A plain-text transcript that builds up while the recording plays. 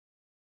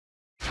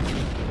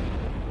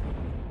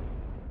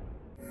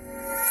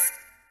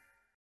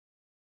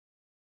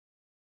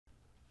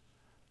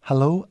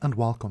Hello and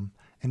welcome.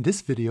 In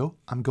this video,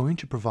 I'm going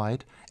to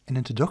provide an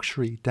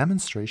introductory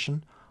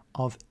demonstration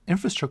of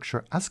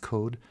infrastructure as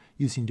code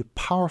using the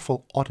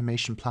powerful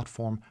automation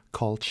platform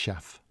called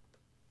Chef.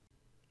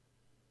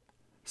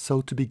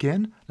 So to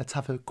begin, let's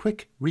have a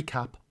quick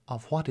recap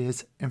of what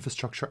is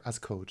infrastructure as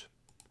code.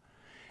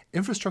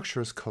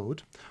 Infrastructure as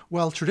code,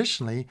 well,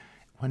 traditionally,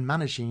 when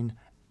managing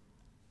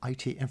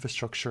IT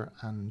infrastructure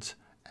and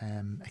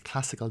a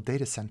classical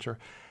data center,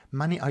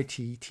 many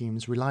IT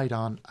teams relied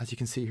on, as you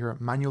can see here,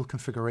 manual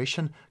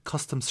configuration,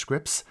 custom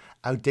scripts,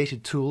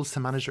 outdated tools to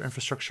manage their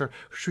infrastructure,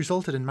 which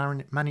resulted in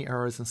many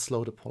errors and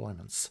slow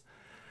deployments.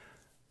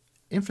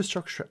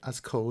 Infrastructure as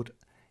code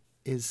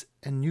is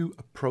a new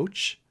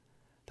approach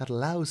that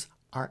allows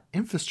our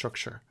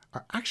infrastructure,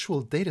 our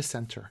actual data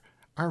center,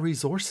 our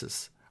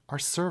resources, our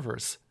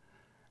servers,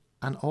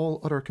 and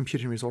all other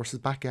computing resources,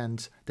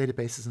 backend,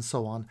 databases, and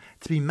so on,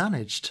 to be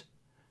managed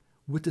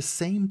with the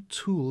same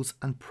tools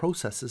and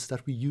processes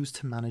that we use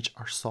to manage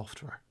our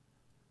software.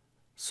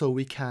 So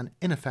we can,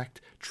 in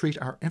effect,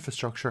 treat our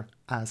infrastructure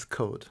as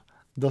code,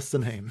 thus the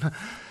name.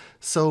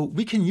 So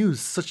we can use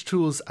such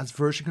tools as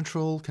version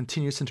control,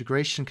 continuous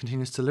integration,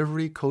 continuous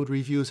delivery, code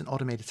reviews, and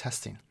automated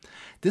testing.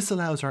 This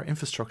allows our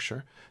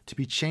infrastructure to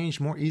be changed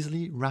more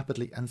easily,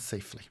 rapidly, and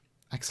safely.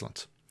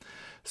 Excellent.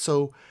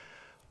 So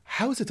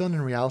how is it done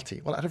in reality?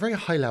 Well, at a very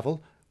high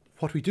level,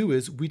 what we do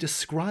is we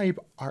describe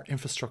our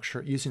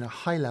infrastructure using a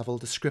high-level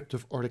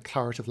descriptive or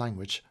declarative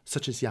language,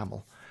 such as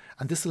YAML.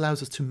 And this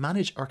allows us to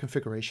manage our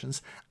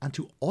configurations and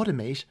to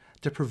automate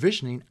the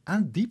provisioning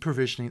and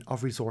deprovisioning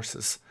of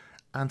resources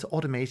and to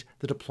automate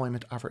the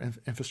deployment of our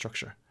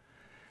infrastructure.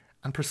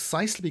 And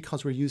precisely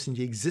because we're using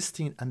the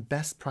existing and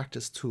best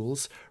practice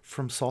tools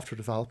from software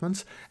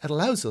development, it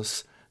allows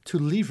us to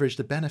leverage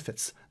the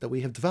benefits that we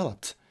have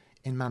developed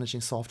in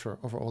managing software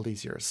over all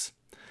these years.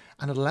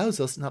 And it allows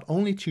us not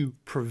only to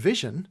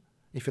provision,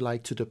 if you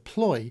like, to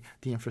deploy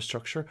the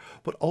infrastructure,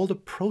 but all the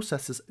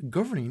processes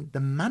governing the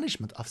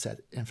management of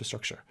said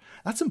infrastructure.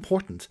 That's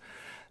important.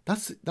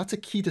 That's a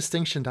key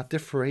distinction that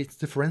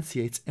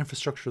differentiates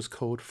infrastructure as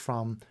code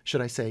from,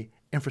 should I say,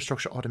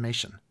 infrastructure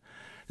automation.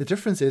 The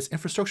difference is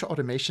infrastructure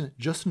automation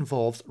just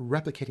involves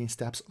replicating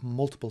steps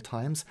multiple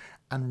times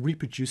and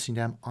reproducing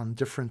them on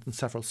different and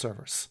several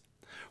servers.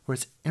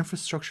 Whereas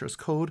infrastructure as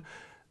code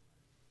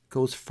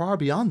goes far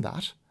beyond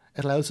that.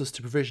 It allows us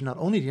to provision not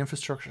only the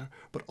infrastructure,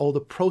 but all the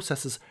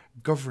processes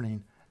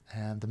governing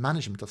the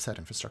management of said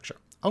infrastructure.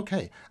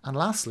 Okay, and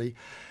lastly,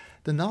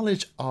 the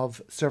knowledge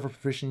of server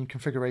provisioning,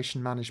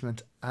 configuration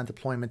management, and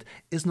deployment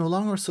is no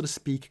longer, so to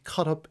speak,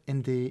 caught up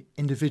in the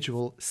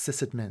individual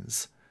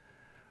sysadmins.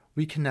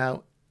 We can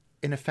now,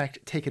 in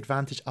effect, take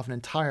advantage of an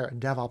entire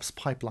DevOps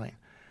pipeline,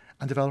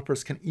 and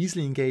developers can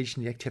easily engage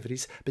in the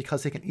activities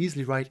because they can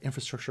easily write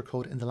infrastructure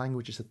code in the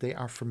languages that they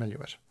are familiar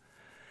with.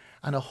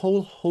 And a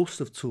whole host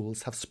of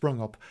tools have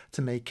sprung up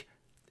to make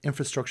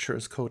infrastructure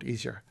as code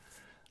easier.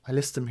 I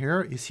list them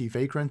here. You see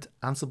Vagrant,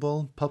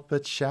 Ansible,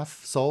 Puppet,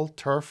 Chef, Salt,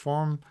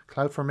 Terraform,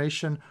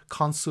 CloudFormation,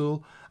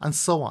 Consul, and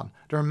so on.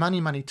 There are many,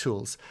 many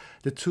tools.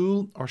 The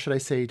tool, or should I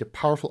say the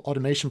powerful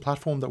automation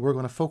platform that we're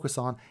going to focus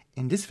on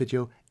in this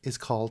video is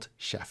called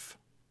Chef.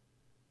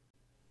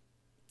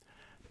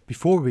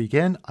 Before we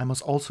begin, I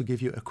must also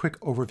give you a quick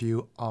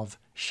overview of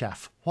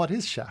Chef. What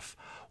is Chef?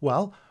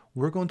 Well,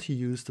 we're going to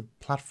use the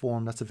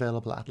platform that's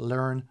available at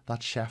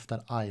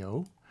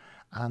learn.chef.io.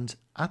 And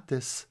at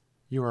this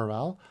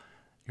URL,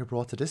 you're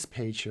brought to this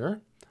page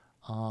here.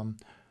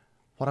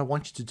 What I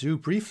want you to do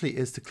briefly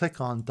is to click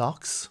on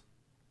Docs,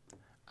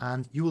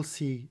 and you will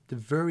see the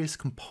various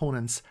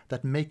components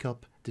that make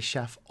up the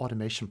Chef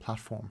automation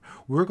platform.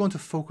 We're going to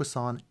focus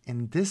on,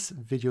 in this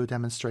video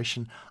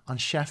demonstration, on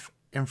Chef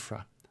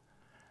Infra.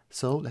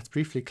 So let's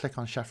briefly click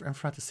on Chef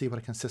Infra to see what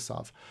it consists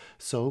of.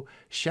 So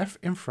Chef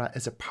Infra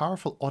is a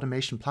powerful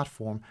automation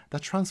platform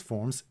that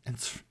transforms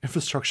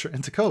infrastructure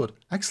into code.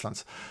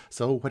 Excellent.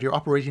 So whether you're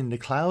operating in the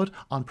cloud,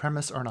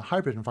 on-premise, or in a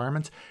hybrid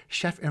environment,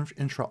 Chef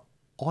Infra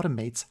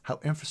automates how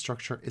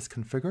infrastructure is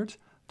configured,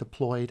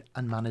 deployed,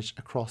 and managed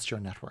across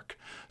your network.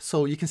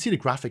 So you can see the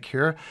graphic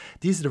here.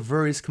 These are the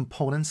various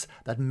components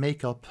that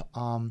make up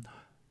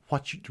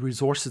the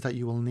resources that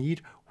you will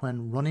need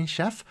when running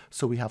Chef.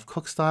 So we have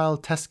Cook Style,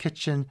 Test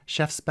Kitchen,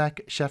 Chef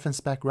Spec, Chef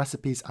Inspect,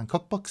 recipes, and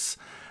cookbooks.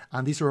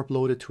 And these are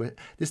uploaded to it.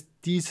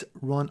 These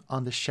run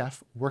on the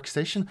Chef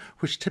workstation,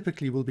 which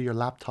typically will be your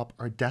laptop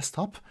or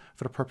desktop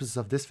for the purposes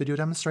of this video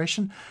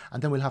demonstration.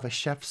 And then we'll have a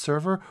Chef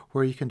server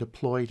where you can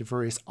deploy the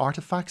various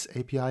artifacts,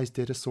 APIs,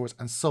 data source,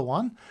 and so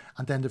on.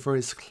 And then the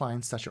various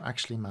clients that you're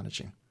actually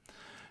managing.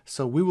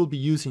 So we will be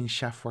using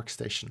Chef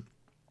workstation.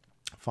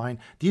 Fine.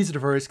 These are the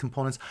various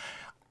components.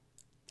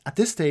 At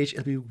this stage,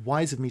 it'll be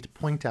wise of me to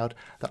point out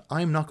that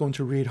I'm not going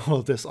to read all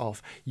of this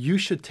off. You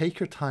should take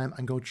your time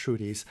and go through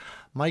these.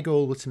 My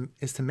goal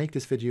is to make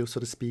this video,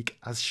 so to speak,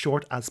 as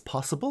short as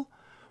possible.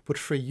 But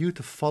for you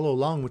to follow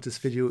along with this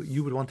video,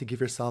 you would want to give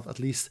yourself at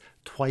least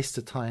twice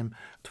the time,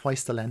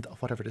 twice the length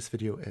of whatever this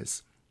video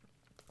is.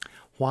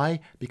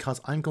 Why?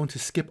 Because I'm going to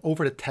skip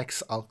over the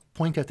text. I'll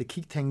point out the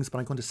key things, but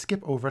I'm going to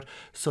skip over it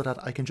so that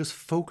I can just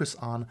focus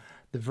on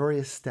the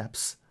various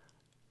steps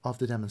of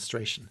the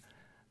demonstration,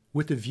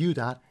 with the view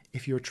that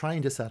if you're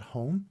trying this at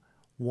home,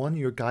 one,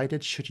 you're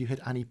guided should you hit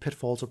any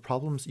pitfalls or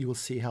problems, you will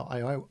see how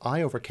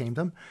I overcame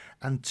them.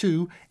 And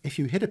two, if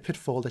you hit a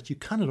pitfall that you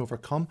cannot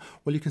overcome,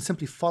 well, you can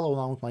simply follow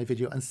along with my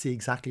video and see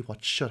exactly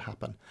what should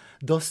happen.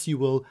 Thus, you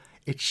will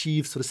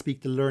achieve, so to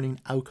speak, the learning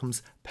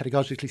outcomes,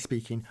 pedagogically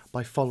speaking,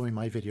 by following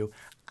my video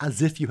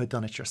as if you had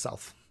done it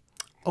yourself.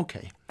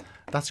 Okay,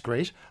 that's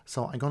great.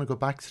 So I'm going to go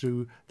back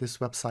through this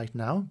website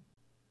now.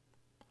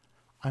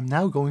 I'm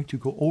now going to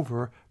go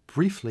over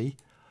briefly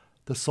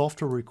the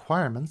software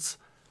requirements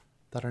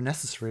that are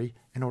necessary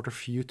in order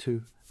for you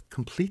to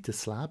complete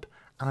this lab.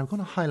 And I'm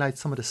going to highlight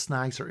some of the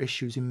snags or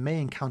issues you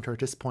may encounter at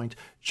this point,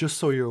 just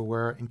so you're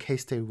aware in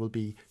case they will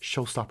be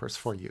showstoppers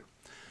for you.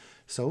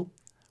 So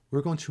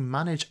we're going to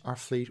manage our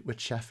fleet with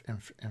Chef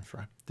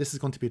Infra. This is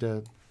going to be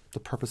the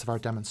purpose of our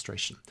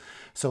demonstration.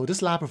 So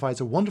this lab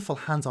provides a wonderful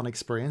hands-on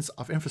experience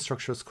of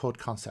infrastructure as code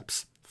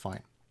concepts.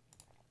 Fine.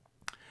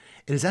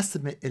 It is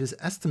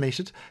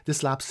estimated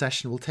this lab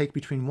session will take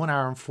between 1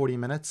 hour and 40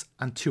 minutes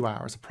and 2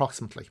 hours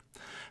approximately.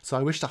 So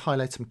I wish to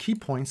highlight some key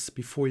points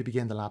before you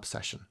begin the lab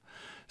session.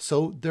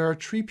 So there are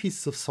 3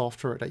 pieces of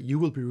software that you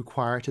will be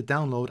required to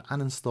download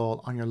and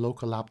install on your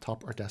local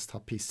laptop or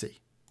desktop PC.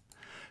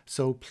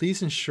 So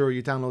please ensure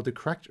you download the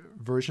correct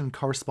version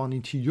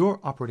corresponding to your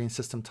operating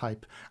system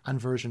type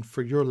and version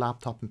for your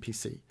laptop and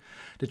PC.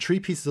 The 3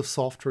 pieces of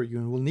software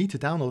you will need to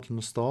download and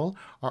install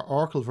are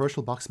Oracle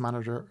VirtualBox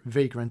Manager,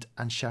 Vagrant,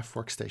 and Chef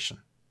Workstation.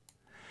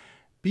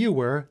 Be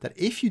aware that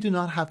if you do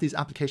not have these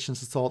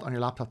applications installed on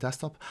your laptop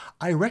desktop,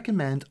 I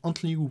recommend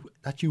that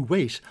you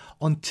wait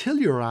until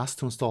you're asked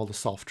to install the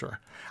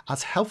software,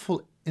 as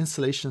helpful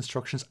installation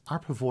instructions are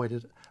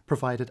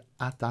provided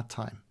at that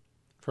time.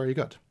 Very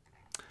good.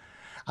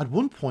 At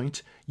one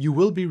point, you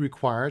will be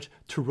required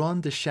to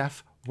run the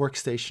Chef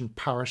Workstation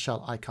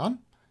PowerShell icon.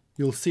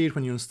 You'll see it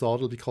when you install it.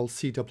 It'll be called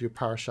CW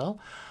PowerShell.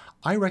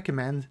 I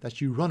recommend that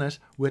you run it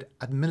with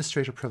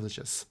administrator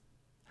privileges.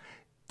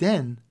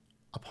 Then,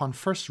 upon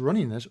first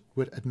running it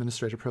with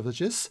administrator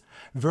privileges,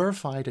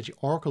 verify that the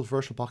Oracle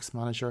VirtualBox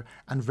Manager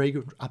and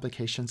Vagrant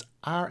applications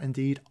are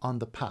indeed on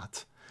the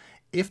path.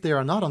 If they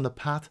are not on the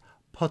path,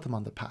 put them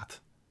on the path.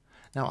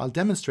 Now, I'll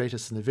demonstrate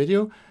this in the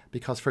video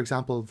because, for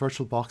example,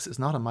 VirtualBox is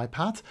not on my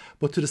path,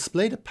 but to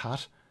display the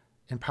path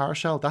in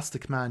PowerShell, that's the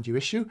command you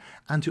issue.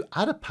 And to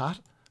add a path,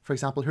 for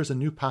example, here's a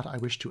new path I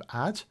wish to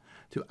add.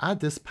 To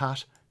add this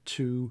path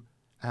to,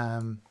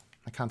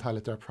 I can't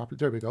highlight there properly,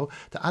 there we go.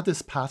 To add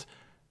this path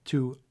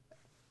to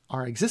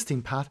our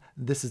existing path,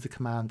 this is the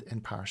command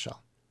in PowerShell.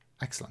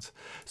 Excellent.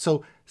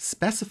 So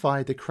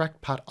specify the correct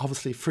path,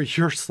 obviously, for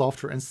your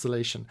software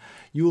installation.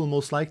 You will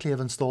most likely have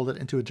installed it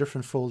into a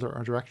different folder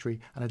or directory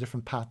and a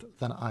different path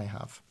than I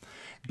have.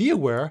 Be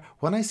aware,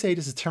 when I say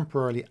this is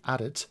temporarily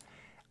added,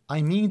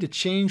 I mean the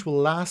change will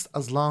last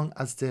as long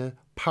as the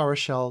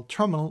PowerShell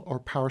terminal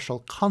or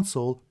PowerShell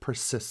console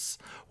persists.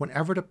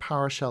 Whenever the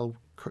PowerShell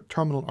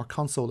terminal or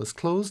console is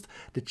closed,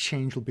 the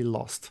change will be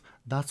lost.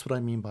 That's what I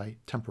mean by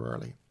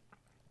temporarily.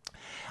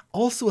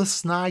 Also, a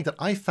snag that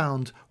I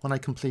found when I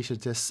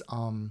completed this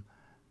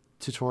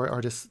tutorial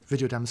or this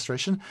video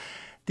demonstration,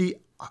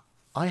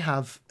 I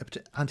have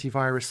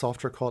antivirus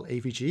software called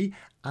AVG,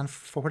 and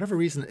for whatever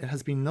reason it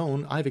has been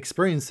known, I've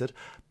experienced it,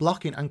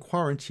 blocking and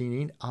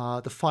quarantining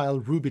the file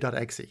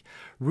ruby.exe.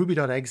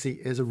 Ruby.exe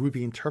is a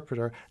Ruby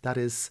interpreter that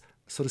is,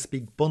 so to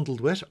speak,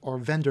 bundled with or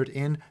vendored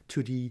in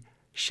to the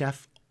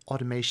Chef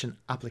automation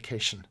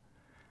application.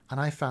 And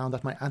I found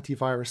that my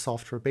antivirus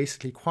software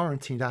basically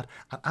quarantined that,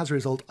 and as a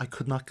result, I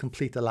could not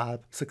complete the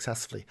lab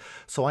successfully.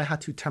 So I had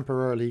to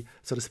temporarily,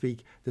 so to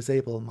speak,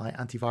 disable my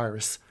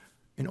antivirus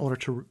in order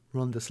to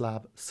run this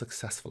lab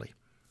successfully,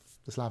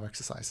 this lab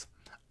exercise.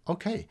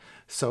 Okay,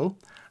 so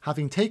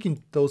having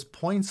taken those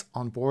points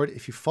on board,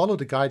 if you follow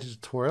the guided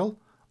tutorial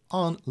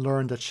on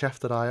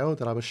learn.chef.io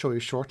that I will show you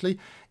shortly,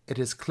 it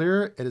is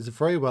clear, it is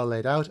very well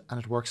laid out,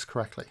 and it works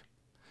correctly.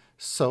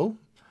 So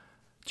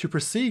to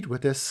proceed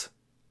with this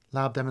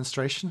lab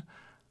demonstration,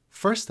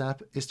 first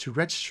step is to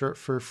register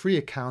for a free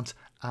account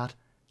at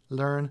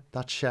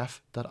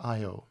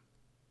learn.chef.io.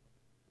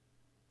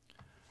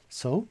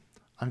 So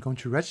I'm going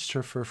to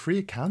register for a free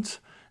account.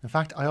 In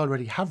fact, I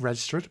already have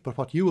registered, but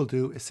what you will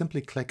do is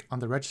simply click on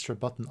the register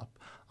button up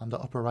on the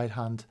upper right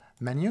hand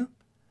menu.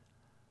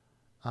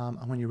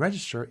 And when you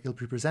register, you'll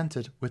be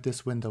presented with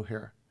this window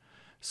here.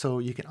 So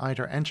you can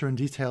either enter in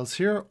details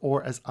here,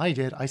 or as I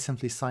did, I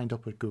simply signed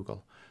up with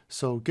Google.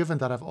 So given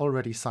that I've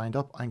already signed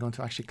up, I'm going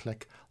to actually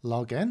click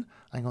log in.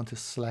 I'm going to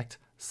select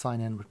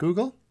sign in with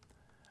Google,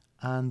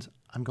 and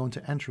I'm going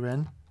to enter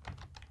in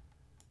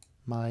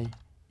my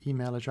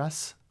email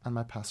address and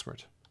my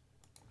password.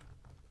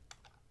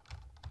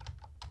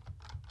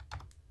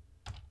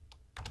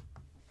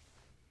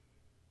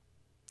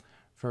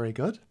 Very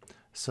good.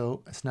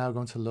 So it's now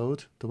going to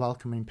load the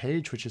welcoming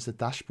page, which is the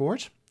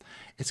dashboard.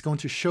 It's going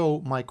to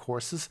show my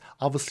courses.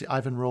 Obviously,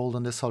 I've enrolled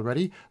on this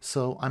already,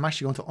 so I'm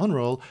actually going to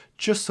unroll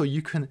just so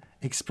you can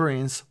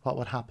experience what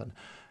would happen.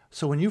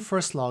 So when you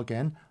first log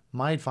in,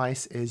 my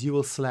advice is you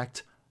will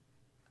select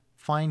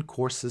find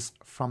courses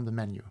from the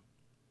menu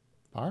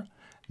bar.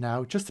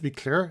 Now, just to be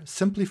clear,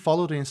 simply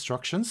follow the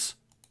instructions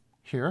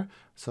here.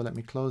 So let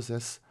me close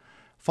this.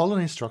 Follow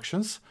the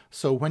instructions.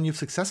 So when you've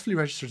successfully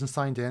registered and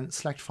signed in,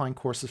 select Find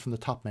Courses from the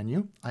top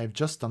menu. I have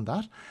just done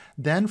that.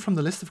 Then from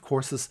the list of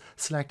courses,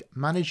 select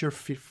Manage Your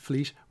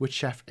Fleet with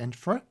Chef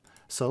Infra.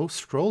 So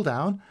scroll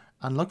down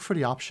and look for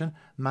the option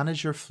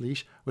Manage Your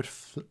Fleet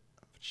with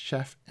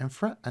Chef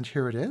Infra, and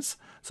here it is.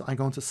 So I'm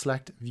going to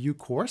select View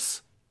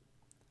Course.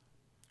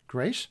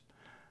 Great.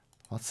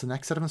 What's the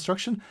next set of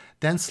instruction?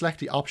 Then select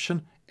the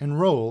option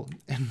Enroll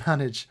in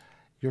Manage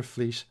Your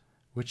Fleet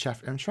with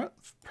Chef Infra.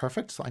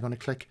 Perfect. So I'm going to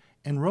click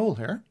Enroll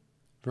here.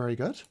 Very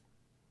good.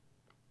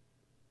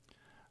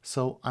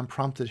 So I'm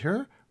prompted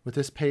here with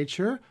this page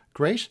here.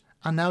 Great.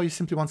 And now you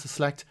simply want to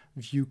select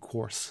View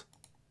Course.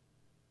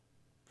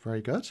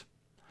 Very good.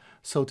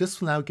 So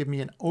this will now give me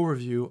an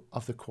overview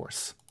of the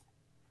course.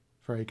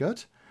 Very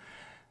good.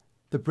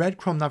 The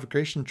breadcrumb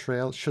navigation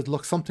trail should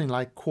look something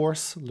like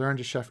Course, Learn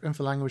the Chef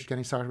Infra language,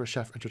 Getting Started with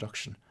Chef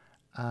Introduction.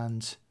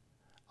 And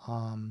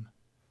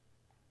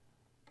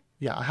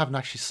yeah, I haven't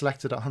actually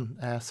selected on,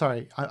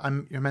 sorry,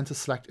 you're meant to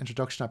select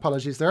Introduction.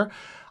 Apologies there.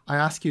 I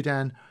ask you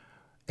then,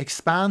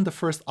 expand the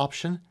first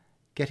option,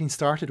 Getting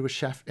Started with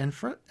Chef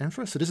Infra.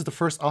 So this is the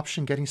first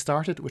option, Getting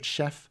Started with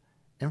Chef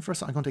Infra.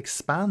 So I'm going to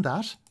expand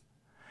that.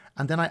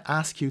 And then I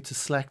ask you to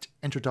select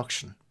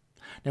Introduction.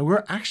 Now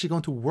we're actually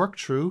going to work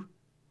through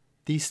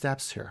these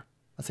steps here.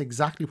 That's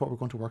exactly what we're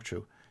going to work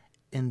through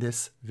in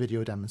this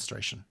video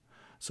demonstration.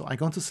 So I'm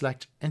going to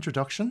select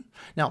Introduction.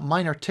 Now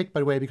mine are ticked, by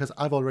the way, because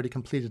I've already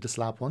completed this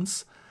lab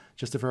once,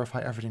 just to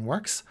verify everything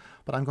works.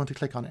 But I'm going to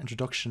click on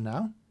Introduction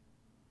now.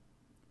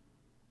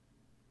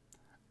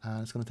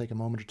 And it's going to take a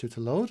moment or two to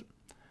load.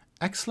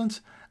 Excellent.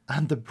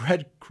 And the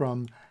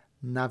breadcrumb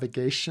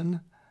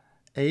navigation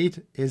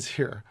aid is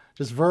here.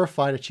 Just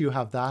verify that you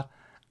have that,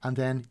 and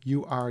then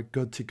you are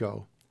good to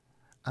go.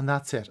 And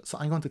that's it. So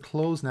I'm going to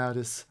close now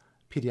this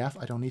PDF.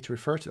 I don't need to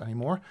refer to it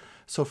anymore.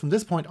 So from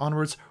this point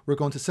onwards, we're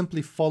going to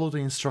simply follow the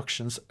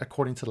instructions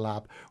according to the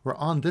lab. We're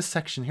on this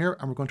section here,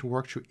 and we're going to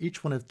work through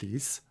each one of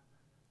these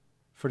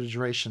for the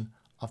duration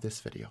of this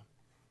video.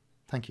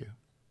 Thank you.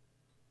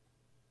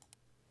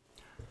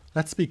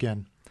 Let's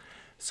begin.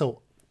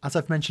 So as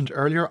I've mentioned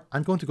earlier,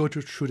 I'm going to go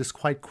through this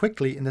quite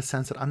quickly in the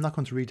sense that I'm not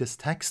going to read this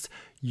text.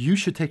 You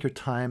should take your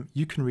time.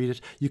 You can read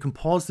it. You can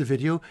pause the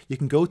video. You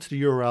can go to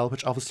the URL,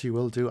 which obviously you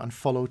will do, and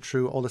follow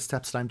through all the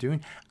steps that I'm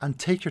doing, and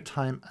take your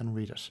time and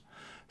read it.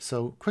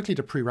 So quickly,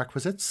 the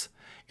prerequisites.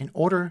 In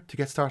order to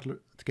get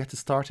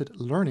started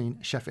learning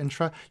Chef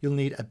Infra, you'll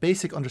need a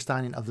basic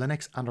understanding of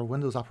Linux and or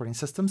Windows operating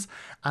systems,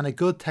 and a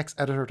good text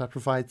editor that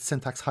provides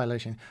syntax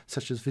highlighting,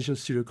 such as Visual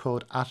Studio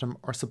Code, Atom,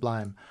 or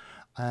Sublime.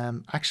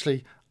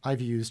 Actually, I've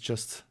used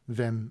just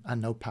Vim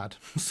and Notepad,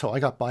 so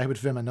I got by with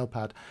Vim and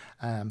Notepad,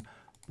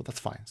 but that's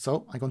fine.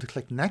 So I'm going to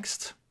click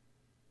Next.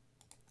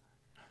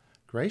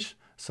 Great.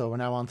 So we're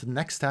now on to the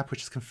next step,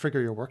 which is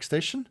configure your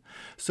workstation.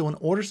 So in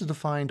order to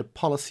define the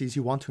policies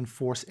you want to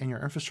enforce in your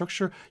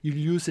infrastructure, you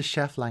use the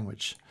Chef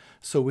language.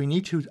 So we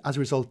need to, as a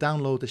result,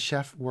 download the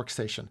Chef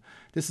workstation.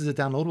 This is a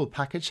downloadable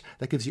package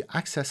that gives you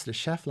access to the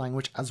Chef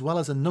language, as well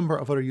as a number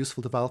of other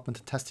useful development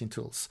and testing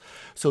tools.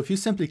 So if you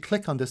simply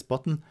click on this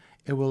button,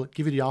 it will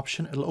give you the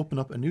option. It'll open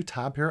up a new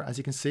tab here, as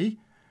you can see,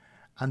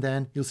 and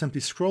then you'll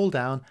simply scroll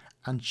down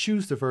and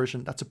choose the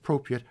version that's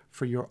appropriate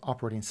for your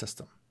operating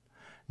system.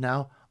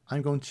 Now,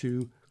 I'm going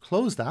to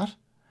close that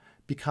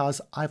because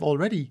I've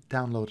already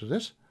downloaded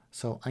it.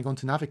 So I'm going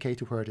to navigate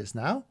to where it is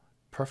now.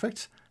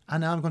 Perfect.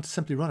 And now I'm going to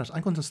simply run it.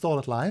 I'm going to install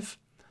it live.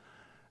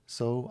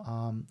 So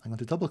I'm going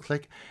to double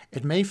click.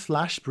 It may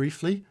flash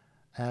briefly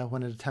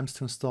when it attempts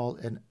to install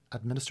in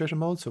administrator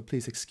mode, so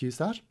please excuse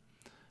that.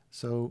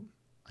 So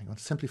I'm going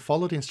to simply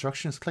follow the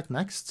instructions, click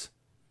Next.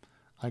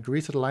 I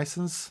agree to the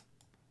license.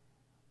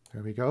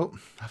 There we go.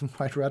 I haven't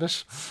quite read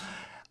it.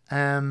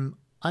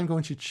 I'm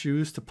going to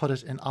choose to put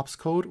it in ops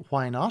code.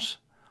 Why not?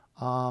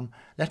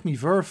 Let me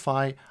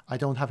verify I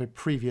don't have a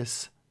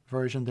previous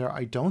version there.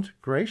 I don't.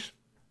 Great.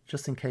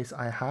 Just in case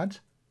I had.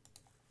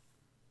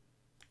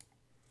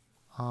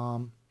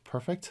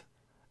 Perfect.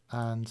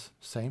 And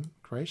same.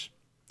 Great.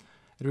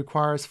 It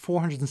requires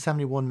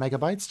 471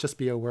 megabytes. Just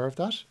be aware of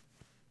that.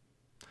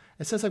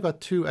 It says I've got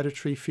 2 out of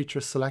 3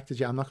 features selected.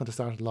 Yeah, I'm not going to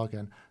start a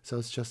login. So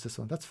it's just this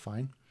one. That's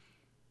fine.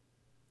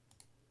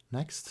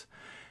 Next.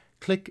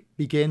 Click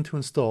Begin to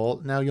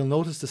install. Now you'll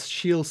notice the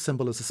shield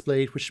symbol is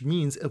displayed, which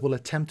means it will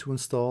attempt to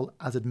install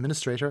as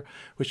administrator,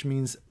 which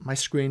means my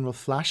screen will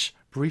flash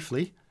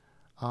briefly.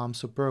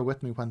 So bear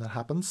with me when that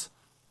happens.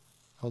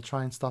 I'll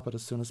try and stop it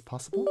as soon as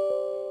possible.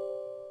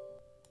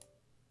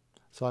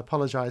 So I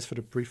apologize for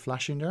the brief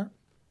flashing there.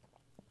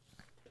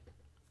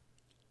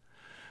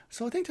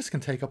 So I think this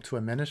can take up to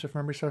a minute if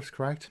memory serves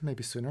correct,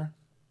 maybe sooner.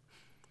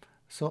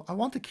 So I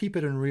want to keep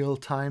it in real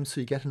time so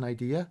you get an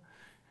idea.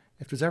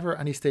 If there's ever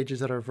any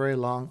stages that are very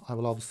long, I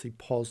will obviously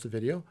pause the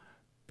video,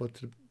 but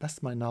to the best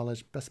of my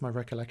knowledge, best of my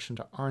recollection,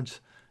 there aren't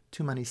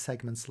too many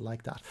segments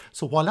like that.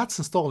 So while that's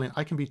installing,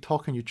 I can be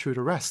talking you through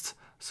the rest.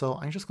 So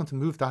I'm just going to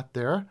move that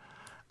there,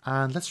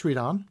 and let's read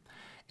on.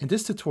 In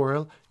this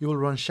tutorial, you will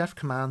run chef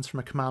commands from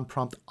a command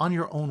prompt on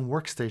your own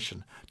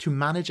workstation to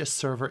manage a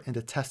server in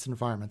the test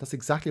environment. That's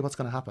exactly what's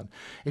going to happen.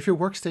 If your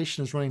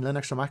workstation is running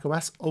Linux or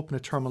macOS, open a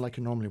terminal like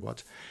you normally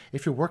would.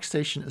 If your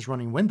workstation is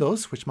running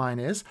Windows, which mine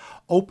is,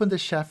 open the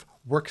chef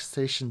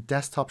workstation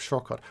desktop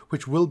shortcut,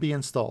 which will be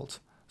installed.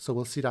 So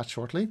we'll see that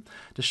shortly.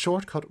 The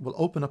shortcut will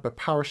open up a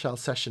PowerShell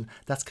session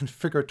that's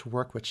configured to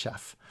work with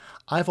Chef.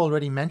 I've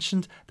already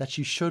mentioned that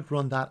you should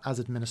run that as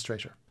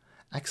administrator.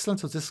 Excellent,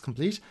 so this is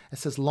complete. It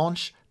says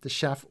launch the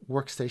Chef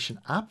Workstation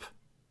app.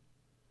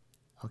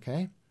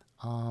 Okay,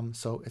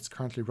 so it's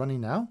currently running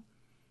now.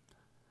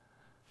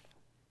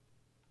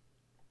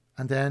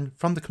 And then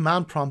from the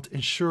command prompt,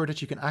 ensure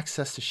that you can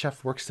access the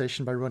Chef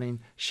Workstation by running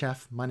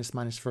chef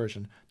 --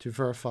 version to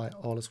verify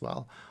all as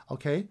well.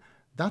 Okay,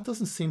 that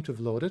doesn't seem to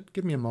have loaded.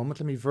 Give me a moment,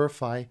 let me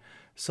verify.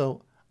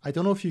 So I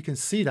don't know if you can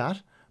see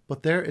that,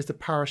 but there is the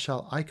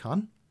PowerShell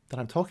icon that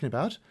I'm talking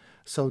about.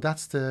 So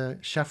that's the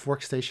Chef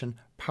Workstation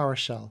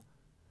PowerShell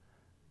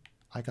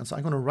icon. So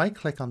I'm going to right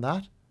click on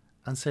that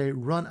and say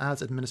run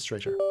as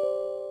administrator.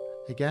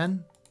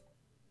 Again,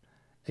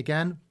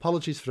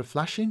 apologies for the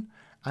flashing,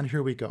 and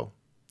here we go.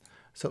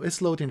 So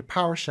it's loading the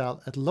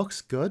PowerShell. It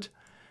looks good.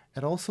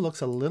 It also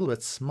looks a little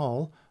bit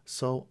small.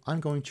 So I'm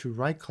going to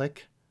right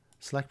click,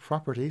 select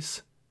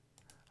properties,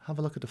 have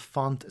a look at the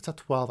font. It's at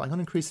 12. I'm going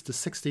to increase it to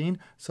 16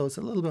 so it's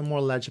a little bit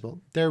more legible.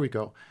 There we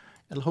go.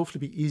 It'll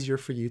hopefully be easier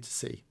for you to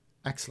see.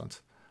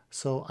 Excellent.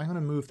 So I'm going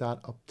to move that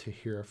up to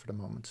here for the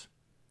moment.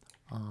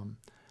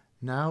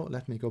 Now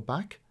let me go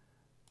back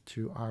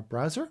to our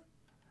browser.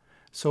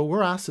 So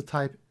we're asked to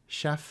type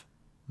chef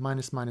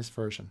 --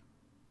 version.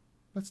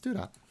 Let's do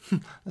that.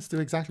 Let's do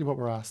exactly what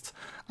we're asked.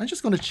 I'm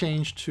just going to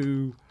change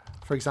to,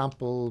 for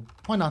example,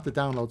 why not the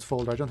downloads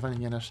folder? I don't have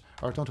anything in it,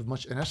 or I don't have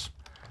much in it.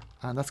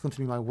 And that's going to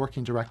be my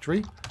working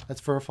directory.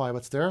 Let's verify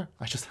what's there.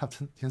 I just have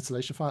the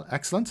installation file.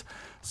 Excellent.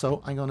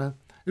 So I'm going to,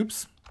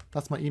 oops,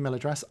 that's my email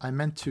address. I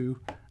meant to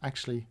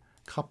actually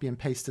copy and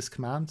paste this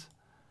command.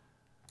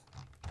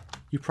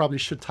 You probably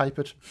should type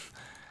it.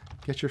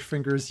 Get your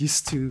fingers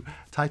used to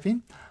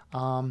typing.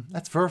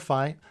 Let's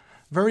verify.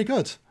 Very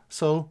good.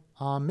 So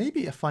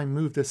maybe if I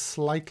move this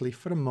slightly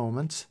for the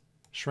moment,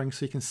 shrink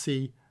so you can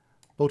see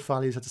both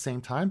values at the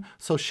same time.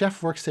 So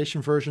Chef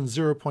Workstation version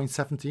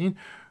 0.17.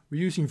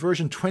 We're using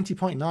version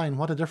 20.9.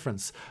 What a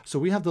difference. So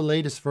we have the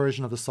latest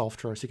version of the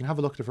software. So you can have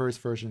a look at the various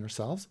version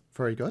yourselves.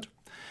 Very good.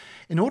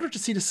 In order to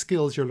see the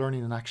skills you're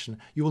learning in action,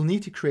 you will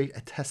need to create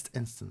a test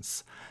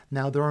instance.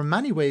 Now, there are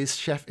many ways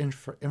Chef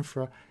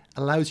Infra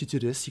allows you to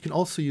do this. You can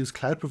also use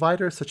cloud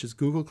providers such as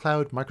Google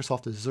Cloud,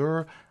 Microsoft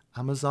Azure,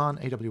 Amazon,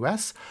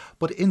 AWS.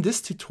 But in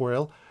this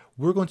tutorial,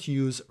 we're going to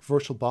use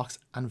VirtualBox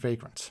and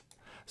Vagrant.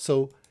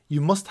 So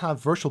you must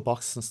have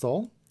VirtualBox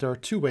installed. There are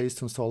two ways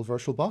to install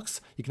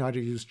VirtualBox. You can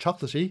either use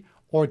Chocolatey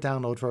or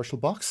download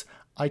VirtualBox.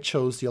 I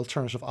chose the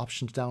alternative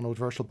option to download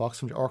VirtualBox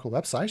from the Oracle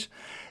website.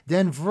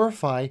 Then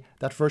verify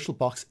that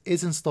VirtualBox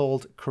is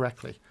installed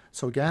correctly.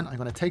 So again, I'm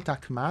going to take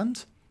that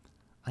command.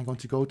 I'm going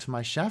to go to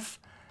my chef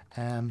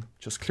and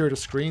just clear the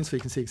screen so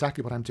you can see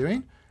exactly what I'm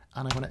doing.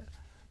 And I'm going to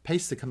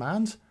paste the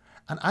command.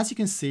 And as you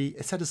can see,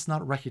 it said it's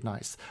not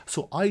recognized.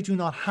 So I do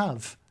not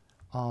have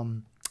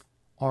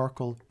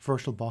Oracle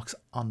VirtualBox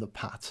on the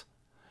path.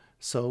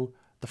 So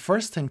the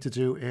first thing to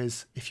do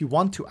is, if you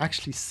want to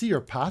actually see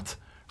your path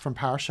from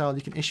PowerShell,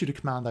 you can issue the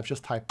command I've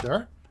just typed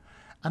there,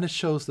 and it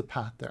shows the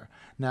path there.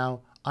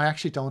 Now, I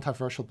actually don't have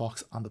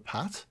VirtualBox on the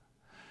path.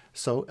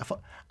 So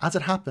as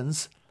it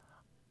happens,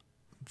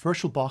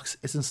 VirtualBox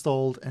is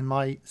installed in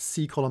my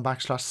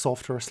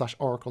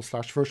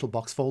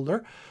c:\software/oracle/VirtualBox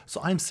folder. So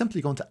I'm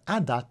simply going to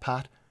add that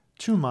path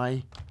to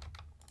my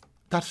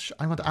path,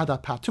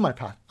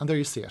 and there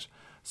you see it.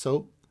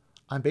 So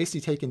I'm basically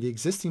taking the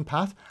existing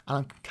path and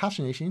I'm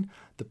concatenating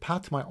the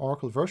path to my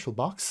Oracle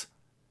VirtualBox,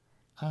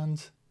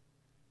 and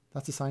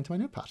that's assigned to my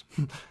new path.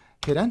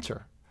 Hit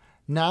enter.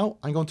 Now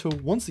I'm going to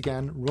once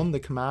again run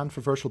the command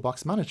for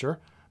VirtualBox Manager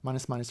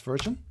 --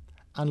 version,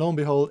 and lo and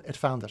behold, it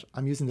found it.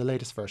 I'm using the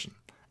latest version.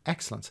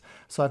 Excellent.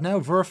 So I've now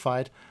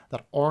verified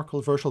that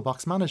Oracle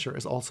VirtualBox Manager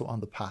is also on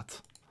the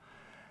path.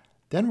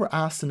 Then we're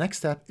asked, the next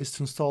step is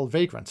to install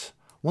Vagrant.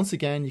 Once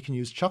again, you can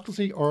use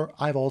Chocolatey, or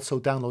I've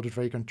also downloaded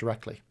Vagrant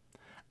directly.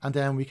 And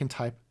then we can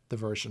type the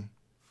version.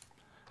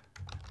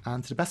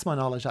 And to the best of my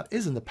knowledge, that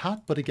is in the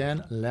path, but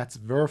again, let's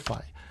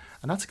verify.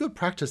 And that's good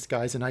practice,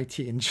 guys, in IT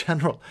in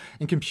general,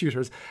 in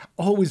computers.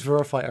 Always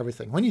verify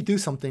everything. When you do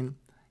something,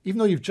 even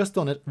though you've just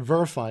done it,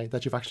 verify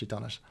that you've actually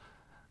done it.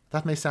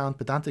 That may sound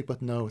pedantic,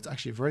 but no, it's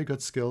actually a very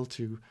good skill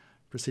to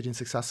proceeding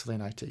successfully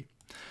in IT.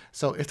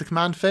 So if the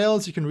command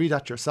fails, you can read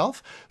that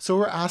yourself. So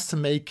we're asked to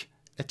make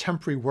a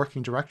temporary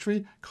working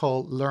directory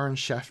called Learn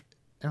Chef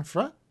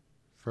Infra.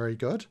 Very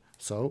good.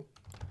 So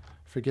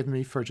forgive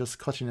me for just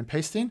cutting and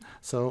pasting.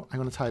 So I'm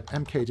going to type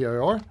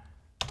mkdir,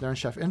 Learn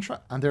Chef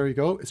Infra, and there you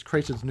go. It's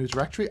created a new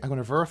directory. I'm going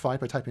to verify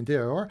by typing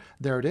dir.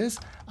 There it is.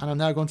 And I'm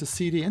now going to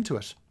cd into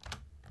it.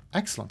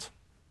 Excellent.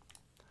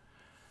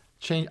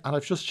 And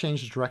I've just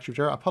changed the directory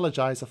there. I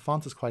apologize, the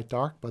font is quite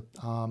dark, but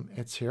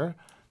it's here.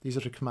 These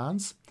are the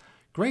commands.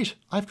 Great,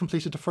 I've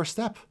completed the first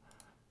step.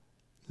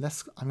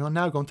 I'm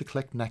now going to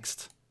click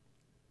Next.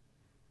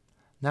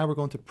 Now we're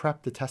going to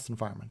prep the test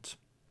environment.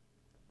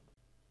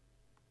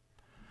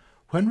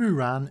 When we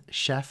ran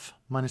chef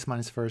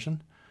 ----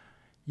 version,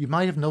 you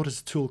might have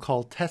noticed a tool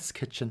called Test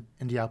Kitchen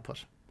in the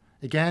output.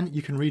 Again,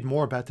 you can read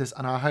more about this,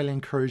 and I highly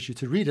encourage you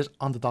to read it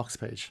on the docs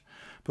page.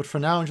 But for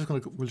now,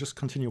 we'll just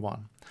continue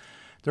on.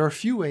 There are a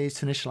few ways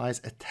to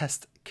initialize a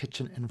test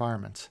kitchen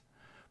environment,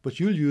 but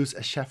you'll use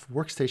a chef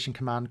workstation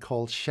command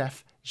called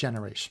chef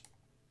generate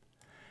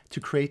to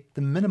create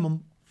the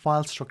minimum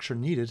file structure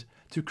needed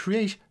to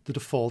create the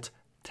default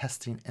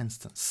testing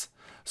instance.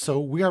 So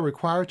we are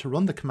required to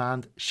run the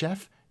command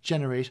chef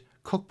generate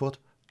cookbook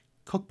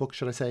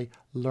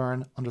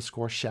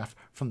learn_chef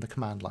from the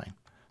command line.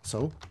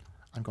 So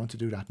I'm going to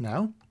do that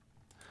now.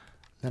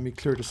 Let me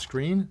clear the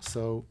screen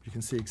so you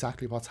can see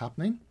exactly what's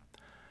happening.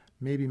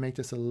 Maybe make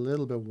this a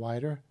little bit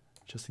wider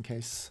just in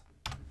case.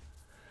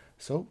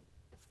 So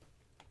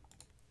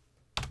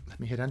let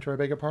me hit enter, I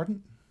beg your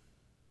pardon.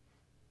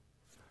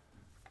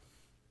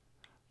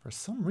 For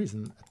some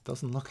reason, it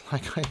doesn't look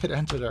like I hit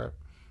enter there.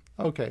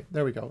 Okay,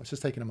 there we go. It's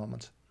just taking a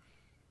moment.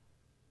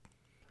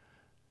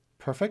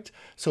 Perfect.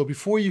 So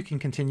before you can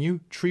continue,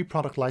 3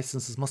 product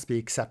licenses must be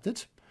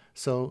accepted.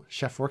 So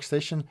Chef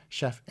Workstation,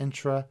 Chef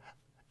Infra,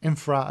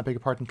 I beg your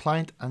pardon,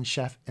 client, and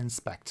Chef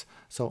Inspect.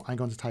 So I'm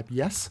going to type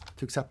yes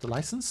to accept the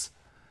license.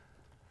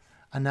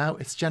 And now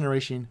it's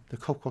generating the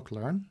cookbook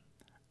learn.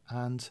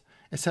 And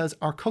it says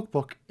our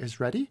cookbook is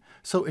ready.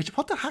 So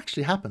what that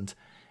actually happened,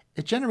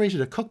 it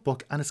generated a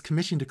cookbook and it's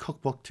committing the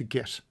cookbook to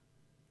Git.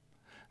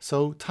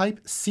 So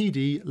type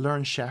cd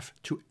learn chef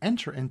to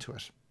enter into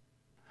it.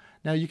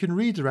 Now you can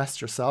read the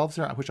rest yourselves,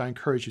 which I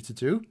encourage you to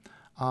do.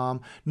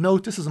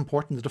 Note, this is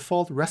important, the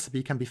default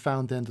recipe can be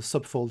found in the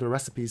subfolder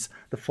recipes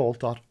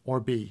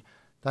default.orb.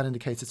 That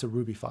indicates it's a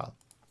Ruby file.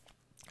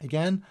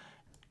 Again,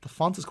 the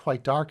font is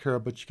quite dark here,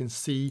 but you can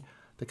see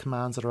the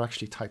commands that are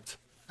actually typed.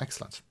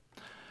 Excellent.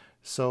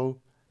 So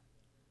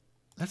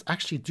let's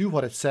actually do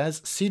what it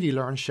says, cd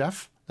learn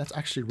chef. Let's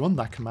actually run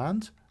that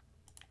command.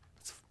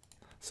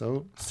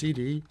 So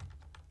cd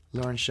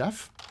learn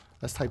chef.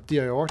 Let's type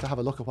dir to have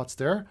a look at what's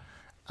there.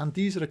 And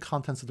these are the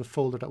contents of the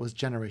folder that was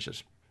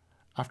generated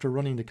after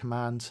running the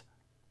command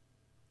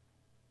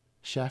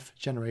chef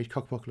generate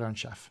cookbook learn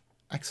chef.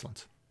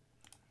 Excellent.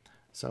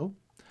 So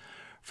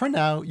for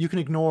now, you can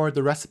ignore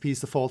the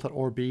recipes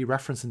default.orb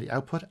reference in the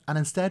output and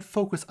instead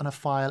focus on a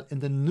file in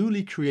the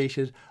newly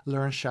created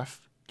learn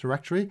chef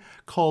directory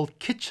called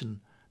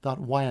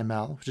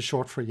kitchen.yml, which is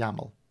short for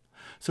YAML.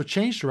 So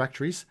change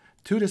directories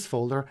to this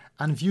folder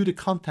and view the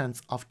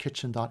contents of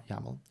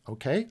kitchen.yml.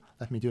 Okay,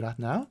 let me do that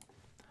now.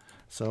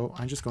 So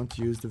I'm just going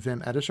to use the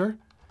Vim editor,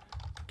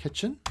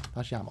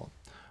 kitchen.yml.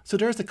 So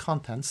there's the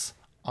contents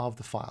of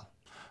the file.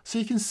 So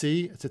you can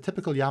see it's a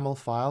typical YAML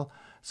file.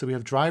 So we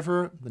have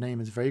driver, the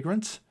name is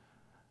Vagrant,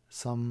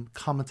 some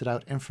commented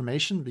out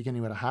information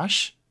beginning with a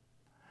hash.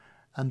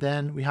 And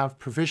then we have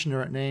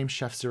provisioner name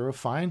chef0,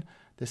 fine.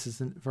 This is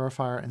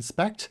verifier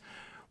inspect.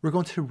 We're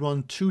going to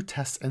run 2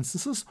 test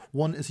instances.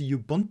 One is a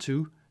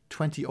Ubuntu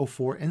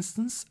 2004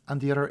 instance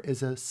and the other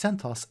is a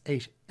CentOS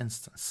 8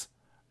 instance.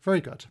 Very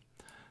good.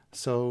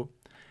 So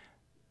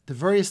the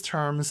various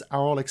terms are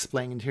all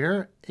explained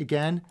here.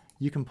 Again,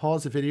 you can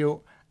pause the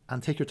video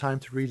and take your time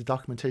to read the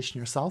documentation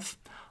yourself.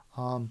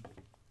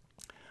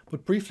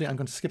 But briefly, I'm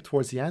going to skip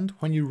towards the end.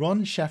 When you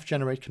run chef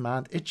generate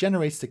command, it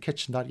generates the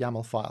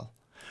kitchen.yml file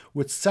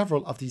with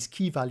several of these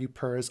key value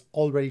pairs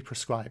already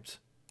prescribed.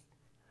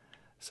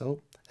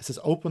 So it says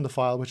open the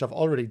file, which I've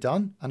already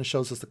done, and it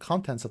shows us the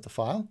contents of the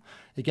file.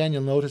 Again,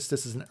 you'll notice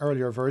this is an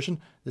earlier version.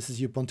 This is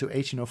Ubuntu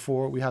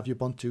 18.04. We have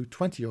Ubuntu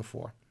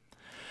 20.04.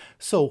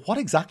 So what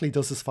exactly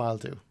does this file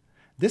do?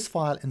 This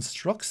file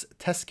instructs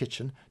Test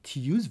Kitchen to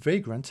use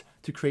Vagrant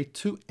to create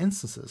 2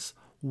 instances.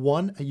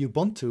 One, a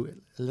Ubuntu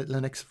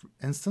Linux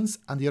instance,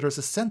 and the other is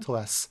a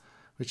CentOS,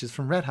 which is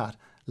from Red Hat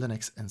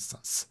Linux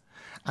instance.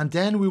 And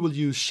then we will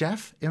use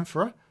Chef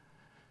Infra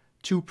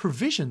to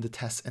provision the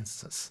test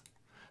instances.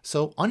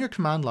 So on your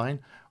command line,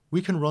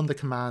 we can run the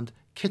command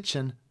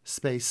kitchen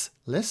space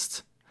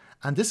list.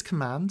 And this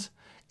command,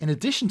 in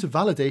addition to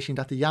validating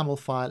that the YAML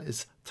file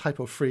is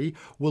typo-free,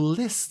 will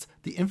list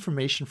the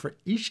information for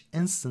each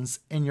instance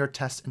in your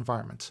test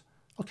environment.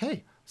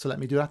 Okay, so let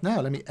me do that now.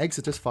 Let me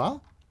exit this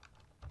file.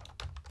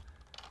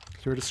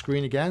 Clear the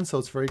screen again so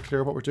it's very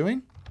clear what we're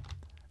doing.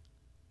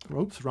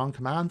 Oops, wrong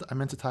command. I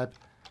meant to type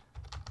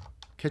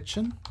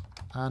kitchen.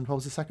 And what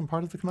was the second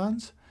part of the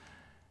command?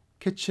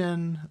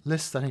 Kitchen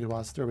list, I think it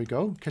was. There we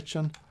go.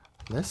 Kitchen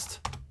list.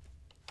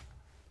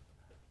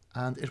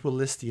 And it will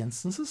list the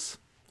instances.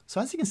 So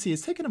as you can see,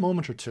 it's taken a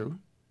moment or two.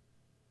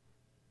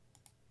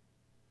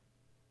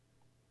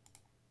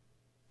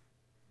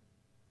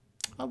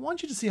 I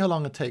want you to see how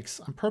long it takes.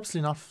 I'm purposely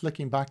not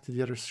flicking back to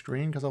the other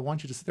screen because I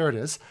want you to see, there it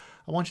is.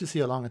 I want you to see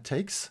how long it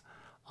takes.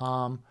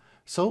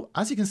 So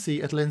as you can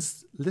see, it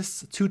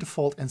lists 2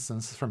 default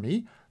instances for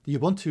me, the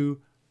Ubuntu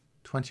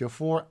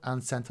 2004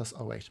 and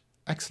CentOS 08.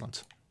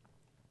 Excellent.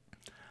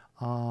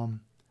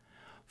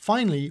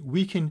 Finally,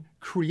 we can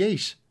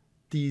create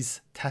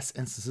these test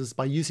instances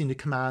by using the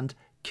command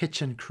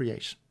kitchen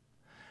create.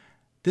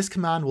 This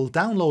command will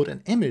download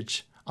an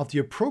image of the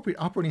appropriate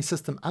operating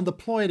system and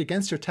deploy it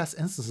against your test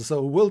instances, so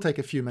it will take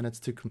a few minutes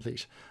to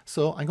complete.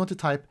 So I'm going to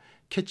type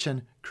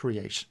kitchen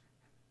create.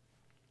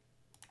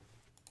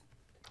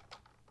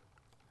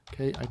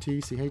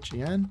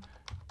 K-I-T-C-H-E-N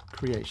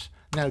create.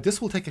 Now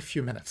this will take a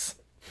few minutes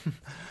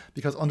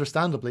because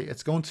understandably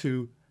it's going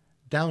to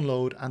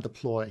download and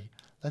deploy.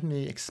 Let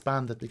me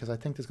expand it because I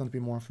think there's going to be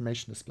more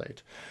information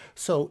displayed.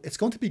 So it's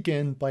going to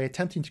begin by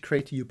attempting to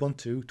create the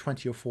Ubuntu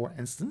 2004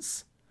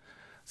 instance.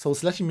 So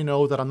it's letting me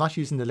know that I'm not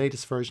using the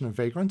latest version of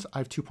Vagrant. I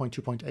have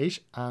 2.2.8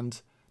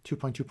 and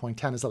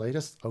 2.2.10 is the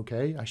latest.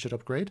 Okay, I should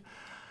upgrade.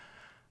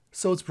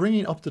 So it's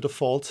bringing up the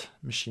default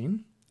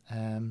machine.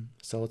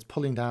 So it's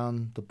pulling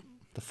down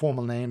the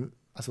formal name,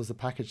 as was the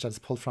package that it's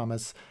pulled from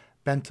as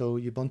Bento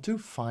Ubuntu.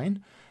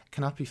 Fine,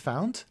 cannot be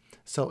found.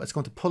 So it's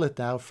going to pull it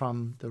down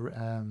from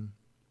the,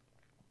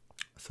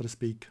 so to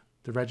speak,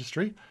 the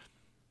registry,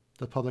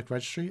 the public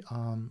registry.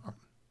 I'm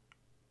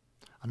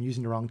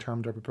using the wrong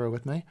term there, but bear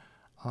with me.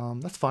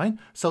 That's fine.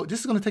 So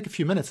this is going to take a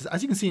few minutes.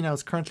 As you can see now,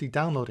 it's currently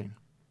downloading.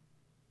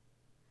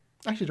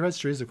 Actually, the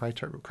registry is the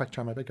correct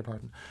term, I beg your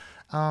pardon.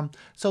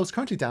 So it's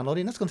currently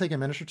downloading. That's going to take a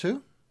minute or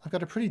two. I've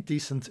got a pretty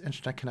decent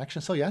internet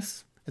connection. So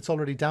yes, it's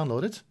already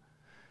downloaded.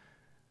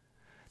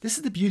 This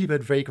is the beauty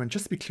about Vagrant.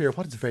 Just to be clear,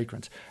 what is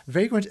Vagrant?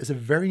 Vagrant is a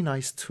very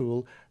nice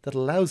tool that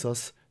allows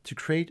us to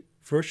create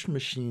virtual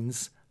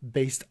machines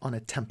based on a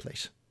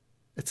template.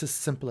 It's as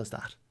simple as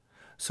that.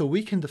 So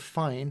we can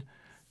define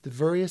the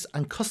various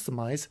and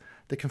customize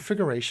the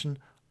configuration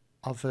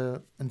of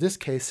in this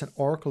case, an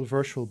Oracle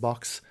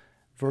VirtualBox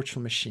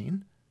virtual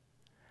machine.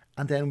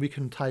 And then we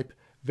can type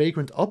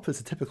Vagrant up as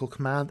a typical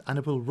command and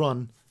it will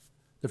run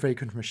the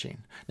Vagrant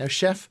machine. Now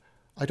Chef,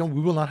 we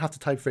will not have to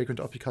type Vagrant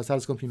up because that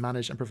is going to be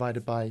managed and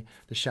provided by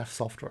the Chef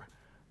software.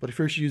 But if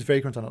you were to use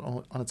Vagrant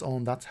on its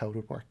own, that's how it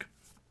would work.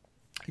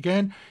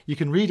 Again, you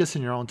can read this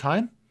in your own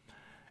time.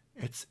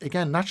 It's,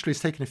 again, naturally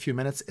it's taking a few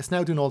minutes. It's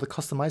now doing all the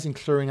customizing,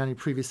 clearing any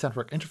previous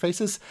network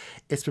interfaces.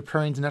 It's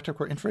preparing the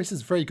network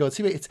interfaces. Very good.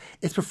 See,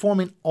 it's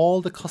performing all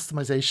the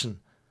customization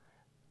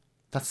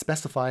that's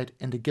specified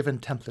in the given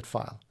template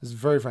file. It's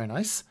very, very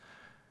nice.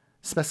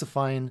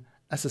 Specifying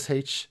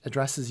SSH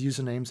addresses,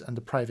 usernames, and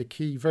the private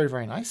key. Very,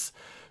 very nice.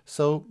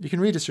 So you can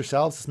read this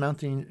yourselves. It's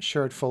mounting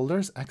shared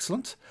folders.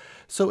 Excellent.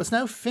 So it's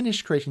now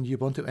finished creating the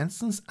Ubuntu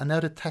instance, and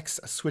now the text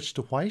has switched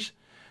to white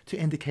to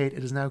indicate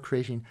it is now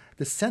creating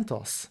the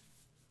CentOS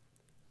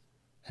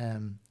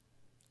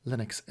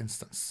Linux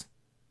instance.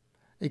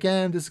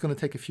 Again, this is going to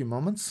take a few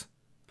moments.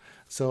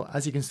 So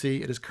as you can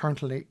see, it is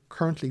currently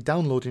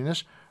downloading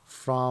it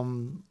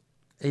from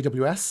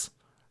AWS,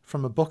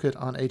 from a bucket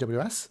on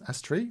AWS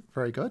S3.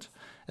 Very good.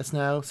 It's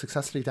now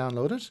successfully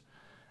downloaded.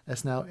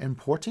 It's now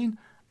importing,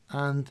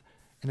 and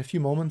in a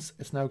few moments,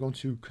 it's now going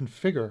to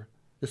configure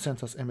the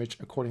CentOS image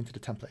according to the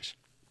template.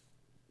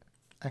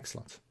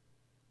 Excellent.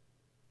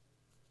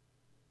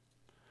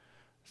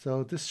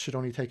 So this should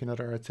only take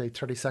another, I'd say,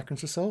 30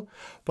 seconds or so,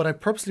 but I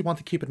purposely want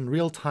to keep it in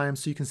real time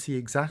so you can see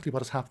exactly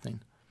what is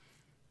happening.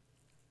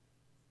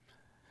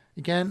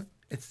 Again,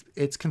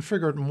 it's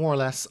configured more or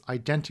less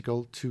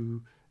identical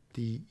to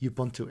the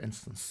Ubuntu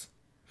instance.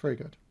 Very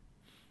good.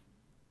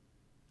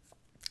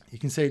 You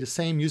can say the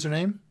same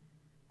username,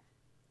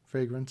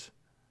 Vagrant,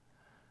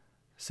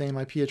 same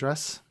IP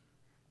address.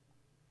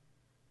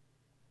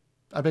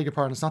 I beg your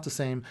pardon, it's not the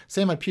same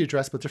IP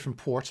address, but different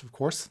port, of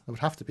course. It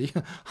would have to be,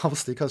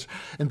 obviously, because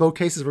in both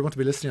cases we're going to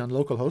be listening on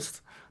localhost.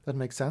 That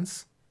makes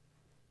sense.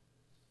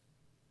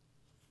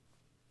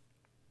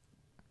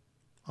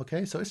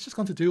 Okay, so it's just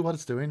going to do what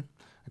it's doing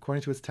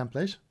according to its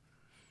template.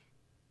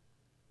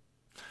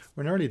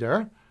 We're nearly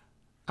there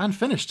and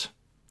finished.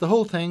 The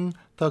whole thing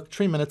took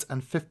 3 minutes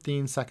and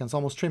 15 seconds,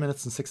 almost 3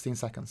 minutes and 16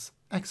 seconds.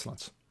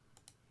 Excellent.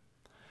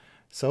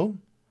 So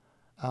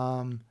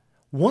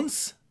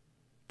once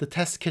the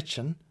test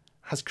kitchen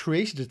has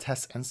created the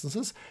test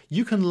instances,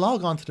 you can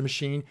log on to the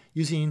machine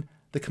using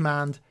the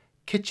command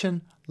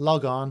kitchen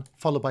logon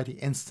followed by the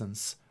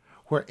instance,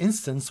 where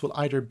instance will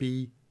either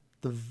be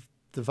the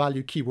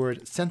value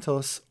keyword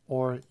CentOS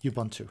or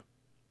Ubuntu.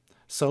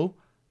 So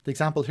the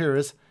example here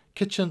is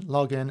kitchen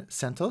login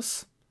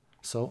CentOS.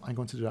 So I'm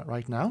going to do that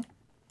right now.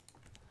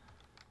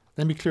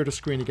 Let me clear the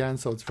screen again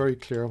so it's very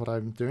clear what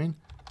I'm doing.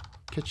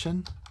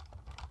 Kitchen,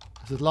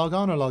 is it log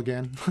on or log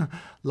in?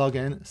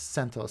 Login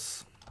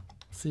CentOS.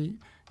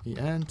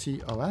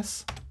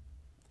 CENTOS.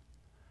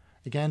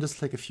 Again, this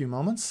will take a few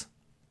moments.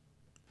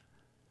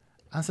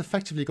 And it's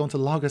effectively going to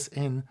log us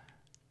in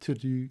to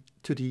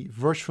the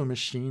virtual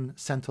machine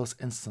CentOS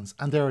instance.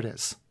 And there it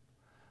is.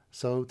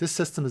 So this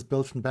system is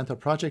built from Bento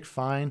project.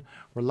 Fine.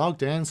 We're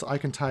logged in, so I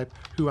can type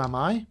who am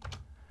I?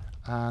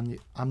 And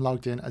I'm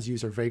logged in as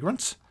user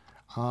Vagrant.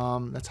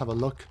 Let's have a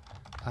look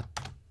at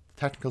the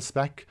technical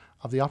spec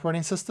of the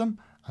operating system.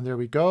 And there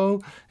we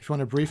go. If you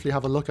want to briefly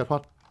have a look at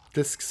what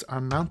disks are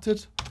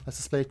mounted, let's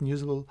display it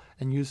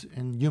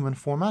in human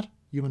format,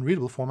 human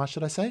readable format,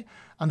 should I say.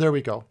 And there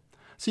we go.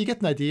 So you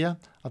get an idea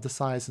of the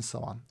size and so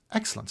on.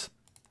 Excellent.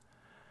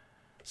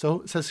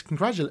 So it says,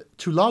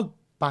 to log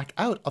back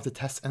out of the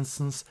test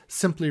instance,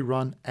 simply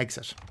run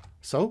exit.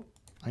 So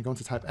I'm going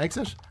to type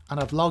exit, and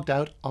I've logged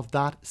out of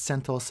that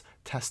CentOS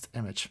test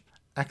image.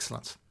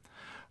 Excellent.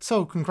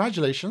 So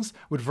congratulations,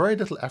 with very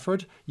little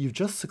effort, you've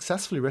just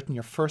successfully written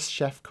your first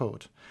Chef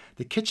code.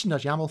 The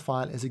kitchen.yaml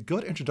file is a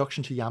good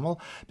introduction to YAML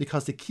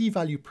because the key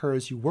value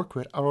pairs you work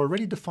with are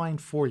already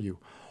defined for you.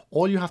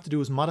 All you have to do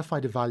is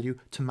modify the value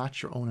to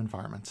match your own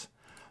environment.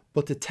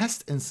 But the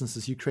test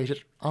instances you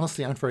created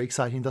honestly aren't very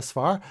exciting thus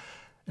far.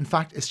 In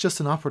fact, it's just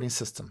an operating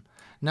system.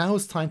 Now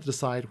it's time to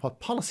decide what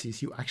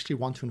policies you actually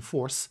want to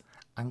enforce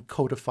and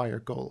codify your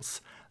goals.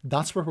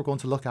 That's what we're going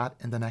to look at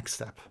in the next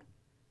step.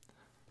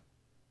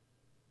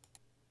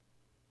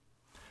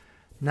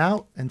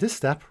 Now, in this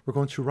step, we're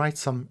going to write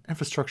some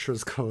infrastructure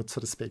as code,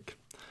 so to speak.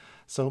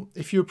 So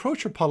if you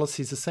approach your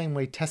policies the same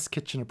way Test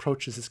Kitchen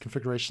approaches its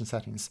configuration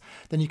settings,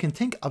 then you can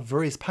think of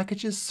various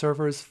packages,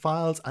 servers,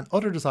 files, and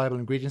other desirable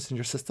ingredients in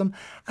your system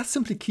as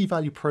simply key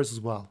value pairs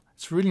as well.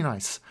 It's really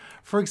nice.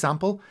 For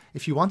example,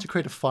 if you want to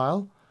create a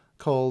file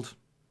called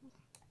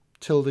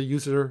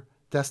 ~user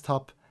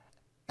desktop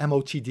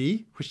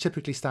MOTD, which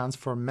typically stands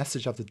for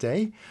message of the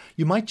day,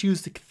 you might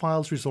use the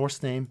file's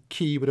resource name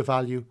key with a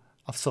value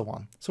of so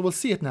on. So we'll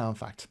see it now, in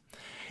fact.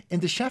 In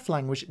the Chef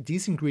language,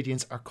 these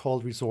ingredients are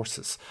called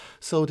resources.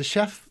 So the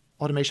Chef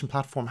automation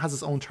platform has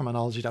its own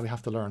terminology that we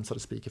have to learn, so to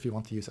speak, if you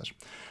want to use it.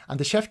 And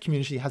the Chef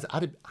community has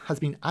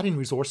been adding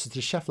resources to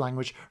the Chef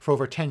language for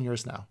over 10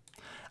 years now.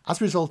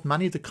 As a result,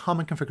 many of the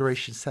common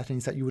configuration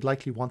settings that you would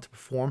likely want to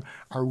perform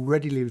are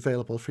readily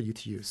available for you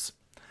to use.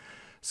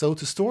 So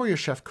to store your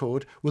Chef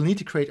code, we'll need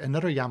to create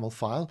another YAML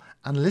file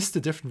and list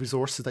the different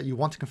resources that you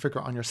want to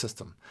configure on your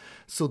system.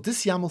 So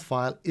this YAML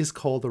file is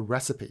called a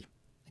recipe.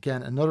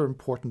 Again, another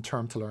important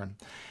term to learn.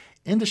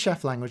 In the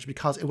Chef language,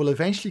 because it will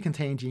eventually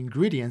contain the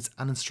ingredients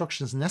and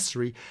instructions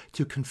necessary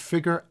to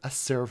configure a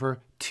server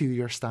to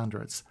your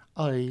standards,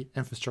 i.e.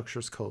 infrastructure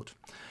as code.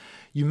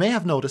 You may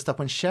have noticed that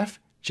when Chef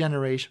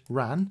generate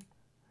ran,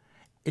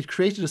 it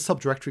created a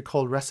subdirectory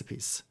called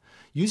recipes.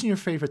 Using your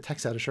favorite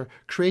text editor,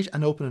 create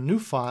and open a new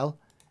file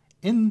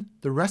in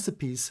the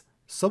recipes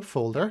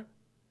subfolder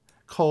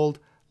called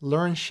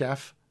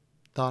learnchef.yml.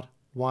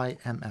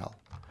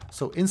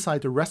 So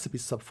inside the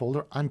recipes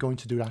subfolder, I'm going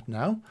to do that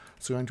now.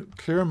 So I'm going to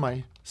clear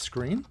my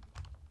screen.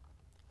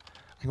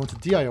 I'm going to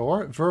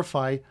dir,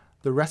 verify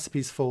the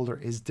recipes folder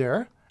is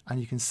there, and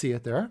you can see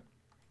it there.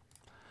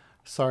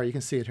 Sorry, you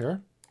can see it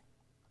here.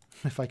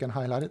 If I can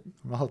highlight it,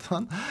 well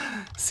done.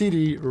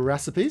 cd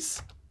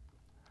recipes.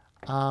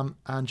 And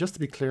just to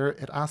be clear,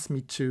 it asked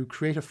me to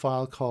create a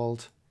file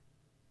called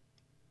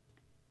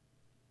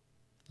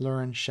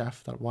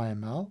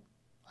learnchef.yml.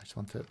 I just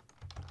want to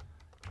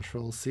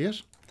Control-C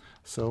it.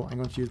 So I'm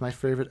going to use my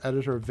favorite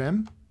editor,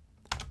 Vim,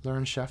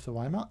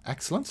 learnchef.yml.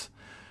 Excellent.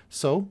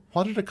 So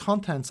what are the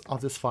contents of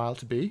this file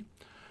to be?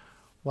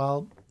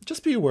 Well,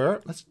 just be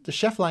aware, the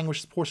Chef language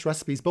supports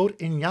recipes both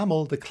in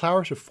YAML, the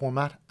declarative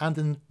format, and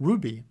in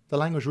Ruby, the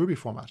language Ruby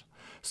format.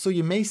 So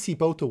you may see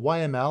both the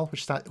YML,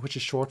 which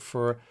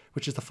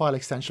is the file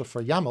extension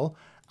for YAML,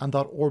 and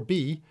 .orb,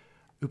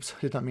 oops, I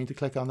did not mean to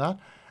click on that,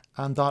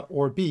 and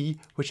 .orb,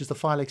 which is the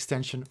file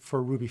extension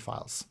for Ruby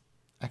files.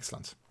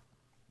 Excellent.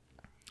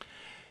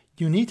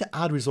 You need to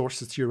add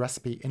resources to your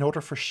recipe in order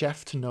for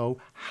Chef to know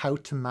how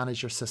to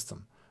manage your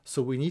system.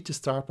 So we need to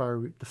start by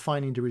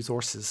defining the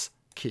resources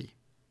key.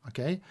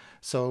 Okay,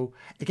 so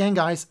again,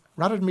 guys,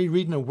 rather than me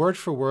reading it word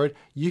for word,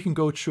 you can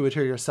go through it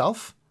here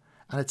yourself,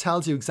 and it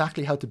tells you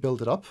exactly how to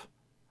build it up.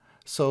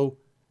 So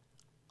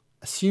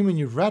assuming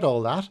you've read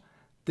all that,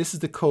 this is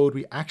the code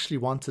we actually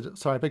want to,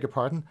 sorry, I beg your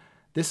pardon.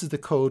 This is the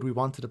code we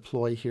want to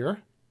deploy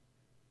here.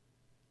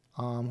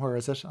 Where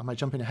is it? Am I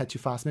jumping ahead too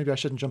fast? Maybe I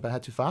shouldn't jump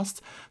ahead too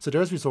fast. So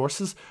there's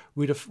resources.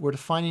 We're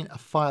defining a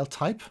file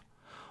type.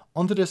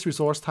 Under this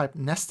resource type,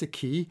 nest a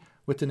key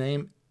with the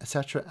name,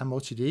 etc.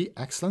 MOTD.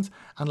 Excellent.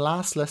 And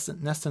last,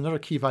 nest another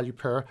key value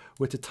pair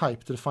with the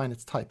type to define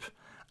its type.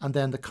 And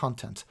then the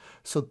content.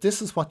 So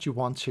this is what you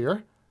want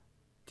here.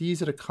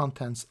 These are the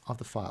contents of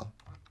the file.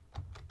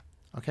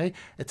 Okay.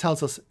 It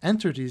tells us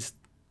enter these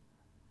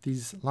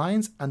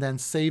lines and then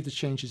save the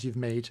changes you've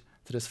made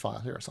to this file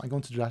here. So I'm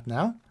going to do that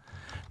now.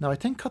 Now I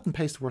think cut and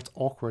paste works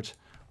awkward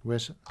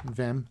with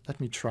Vim. Let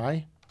me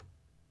try.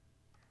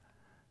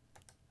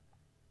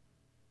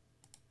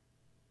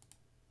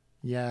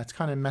 Yeah, it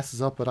kind of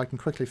messes up, but I can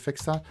quickly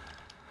fix that.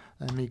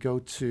 Let me go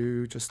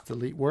to just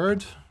delete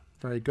word.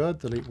 Very good.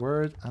 Delete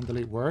word and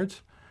delete word.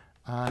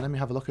 Let me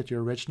have a look at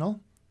your original.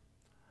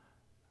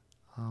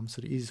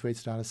 So the easiest way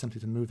to do that is simply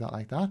to move that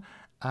like that.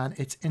 And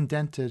it's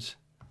indented.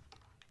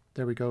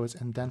 There we go. It's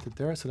indented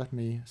there. So let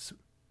me...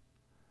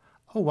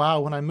 Oh, wow.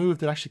 When I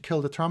moved, it actually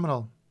killed the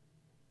terminal.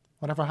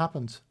 Whatever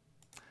happened?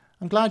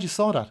 I'm glad you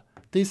saw that.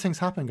 These things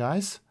happen,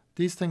 guys.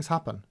 These things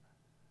happen.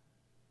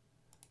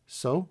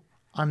 So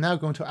I'm now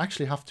going to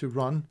actually have to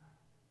run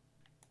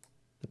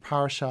the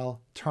PowerShell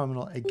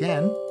terminal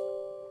again.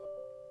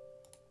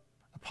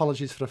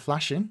 Apologies for the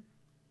flashing.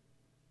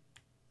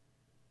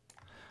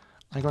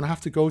 I'm going to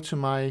have to go to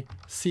my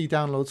C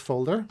downloads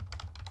folder.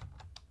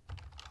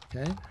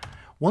 Okay.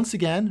 Once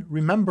again,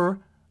 remember,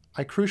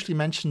 I crucially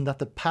mentioned that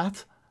the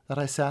path that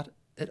I set,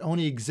 it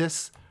only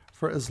exists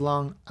for as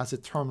long as the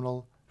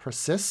terminal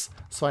persists.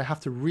 So I have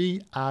to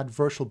re-add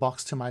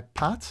VirtualBox to my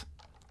path,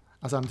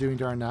 as I'm doing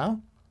there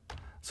now.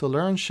 So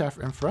learn Chef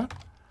Infra.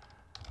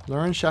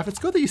 Learn Chef. It's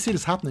good that you see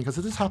this happening, because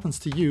if this happens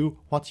to you,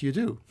 what do you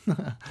do?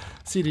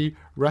 CD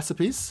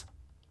recipes.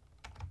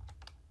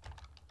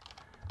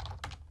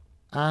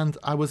 And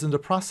I was in the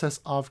process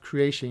of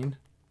creating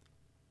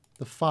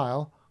the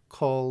file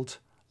called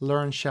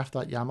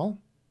learnchef.yaml.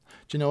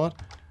 Do you know what?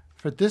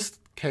 For this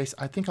case,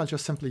 I think I'll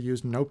just simply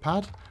use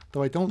Notepad,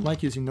 though I don't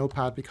like using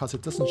Notepad because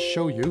it doesn't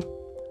show you.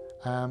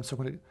 So I'm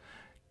going to,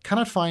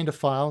 cannot find a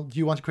file. Do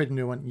you want to create a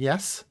new one?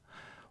 Yes.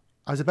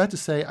 I was about to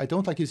say I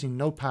don't like using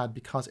Notepad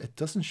because it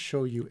doesn't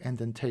show you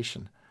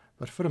indentation.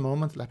 But for the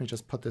moment, let me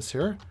just put this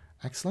here.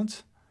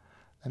 Excellent.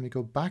 Let me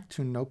go back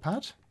to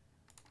Notepad.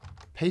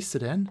 Paste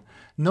it in.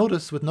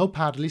 Notice with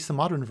Notepad, at least the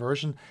modern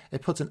version,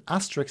 it puts an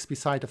asterisk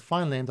beside the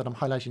file name that I'm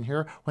highlighting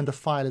here when the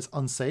file is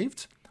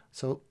unsaved.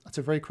 So that's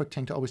a very quick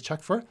thing to always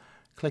check for.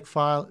 Click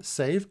File,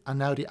 Save, and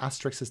now the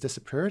asterisk has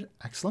disappeared.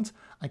 Excellent.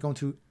 I'm going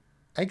to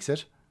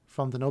exit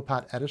from the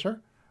Notepad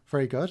editor.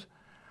 Very good.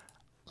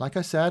 Like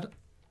I said,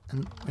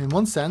 in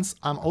one sense,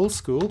 I'm old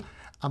school,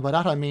 and by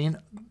that I mean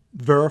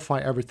verify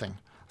everything.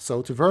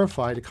 So to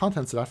verify the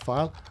contents of that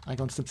file, I'm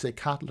going to simply say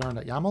cat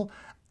learn.yaml,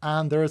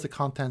 and there is the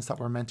contents that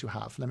we're meant to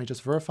have. Let me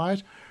just verify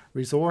it.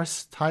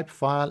 Resource, type,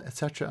 file,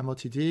 etc.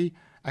 MOTD.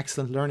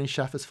 Excellent. Learning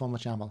Chef is fun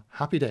with YAML.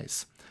 Happy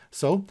days.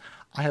 So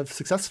I have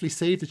successfully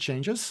saved the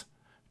changes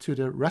to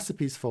the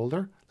recipes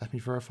folder. Let me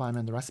verify I'm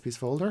in the recipes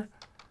folder.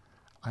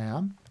 I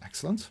am.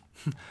 Excellent.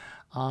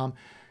 So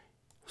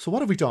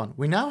what have we done?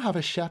 We now have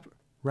a chef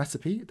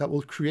recipe that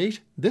will create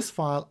this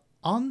file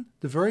on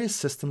the various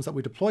systems that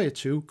we deploy it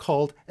to,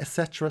 called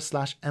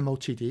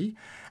etc/motd,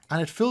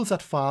 and it fills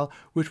that file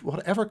with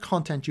whatever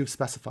content you've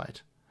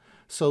specified.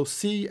 So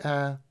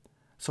so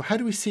how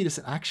do we see this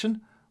in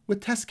action?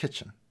 With Test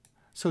Kitchen.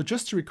 So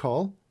just to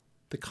recall,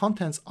 the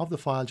contents of the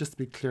file, just to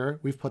be clear,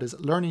 we've put is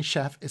learning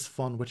chef is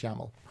fun with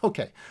YAML.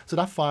 Okay, so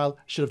that file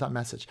should have that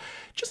message.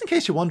 Just in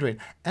case you're wondering,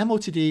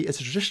 MOTD is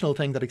a traditional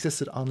thing that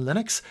existed on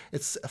Linux.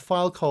 It's a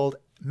file called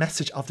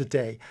message of the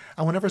day.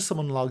 And whenever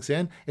someone logs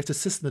in, if the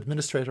system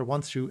administrator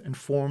wants to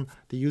inform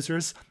the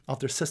users of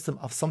their system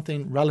of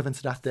something relevant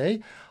to that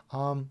day,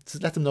 to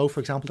let them know, for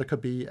example, there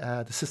could be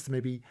the system may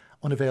be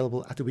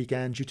unavailable at the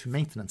weekend due to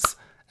maintenance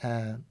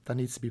that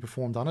needs to be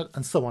performed on it,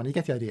 and so on. You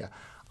get the idea.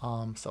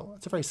 So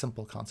it's a very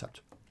simple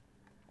concept.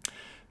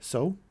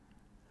 So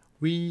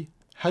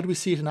how do we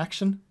see it in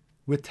action?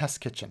 With Test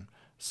Kitchen.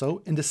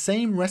 So in the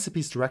same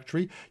recipes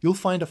directory, you'll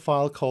find a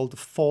file called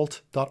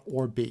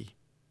default.orb.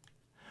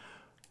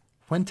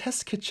 When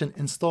Test Kitchen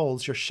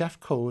installs your chef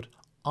code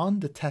on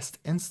the test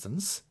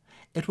instance,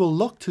 it will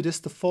look to this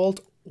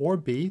default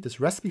orb, this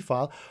recipe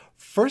file,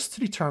 first to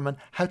determine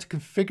how to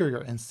configure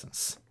your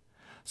instance.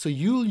 So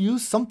you'll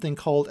use something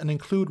called an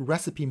include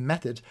recipe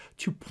method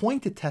to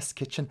point the Test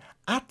Kitchen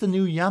at the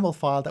new YAML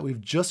file that we've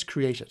just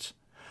created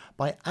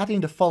by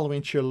adding the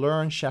following to your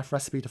learn chef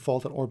recipe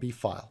default.orb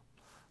file.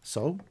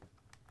 So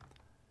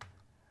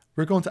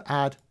we're going to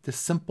add this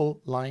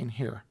simple line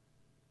here.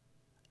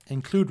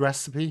 Include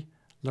recipe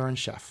learn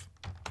chef.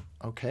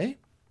 Okay.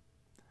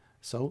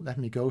 So let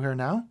me go here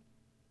now.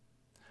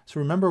 So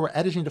remember, we're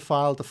editing the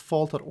file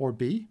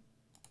default.orb.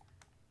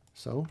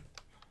 So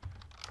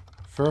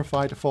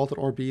verify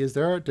default.orb is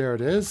there. There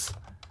it is.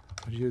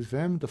 I'll use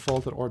vim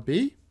default.orb.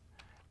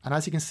 And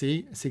as you can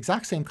see, it's the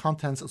exact same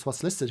contents as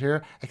what's listed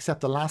here,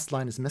 except the last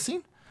line is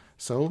missing.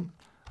 So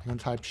I'm going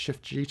to type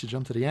Shift G to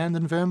jump to the end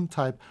in vim,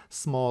 type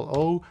small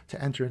o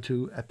to enter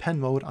into a pen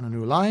mode on a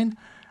new line.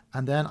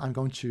 And then I'm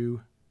going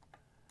to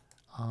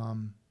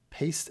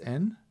paste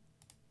in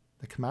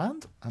the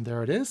command, and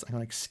there it is. I'm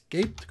going to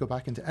escape to go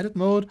back into edit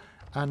mode,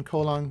 and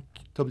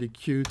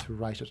 :WQ to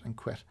write it and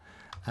quit.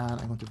 And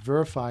I'm going to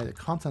verify the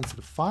contents of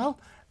the file,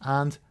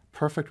 and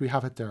perfect, we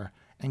have it there.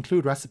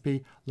 Include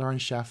recipe, learn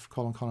chef, :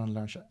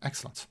 learn chef.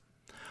 Excellent.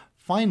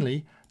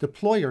 Finally,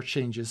 deploy your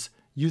changes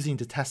using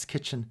the Test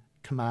Kitchen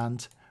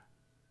command.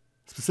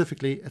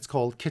 Specifically, it's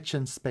called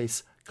kitchen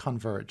space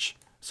converge.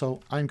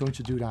 So I'm going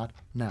to do that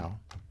now.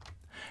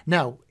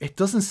 Now, it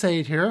doesn't say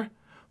it here,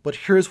 but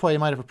here's why you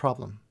might have a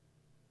problem.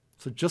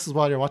 So just as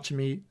while you're watching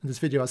me in this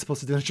video, I was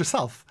supposed to do it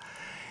yourself.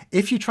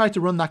 If you try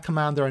to run that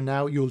command there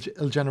now,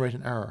 it'll generate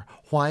an error.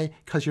 Why?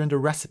 Because you're in the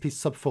recipes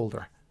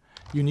subfolder.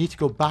 You need to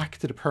go back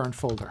to the parent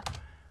folder.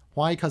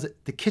 Why? Because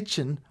the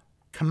kitchen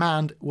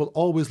command will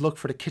always look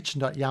for the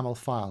kitchen.yaml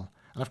file.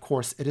 And of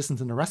course, it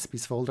isn't in the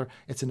recipes folder,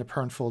 it's in the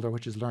parent folder,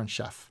 which is learn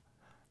chef.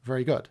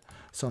 Very good.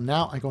 So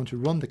now I'm going to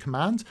run the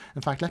command.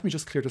 In fact, let me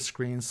just clear the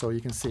screen so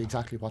you can see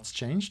exactly what's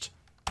changed.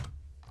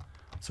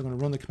 So I'm going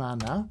to run the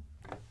command now.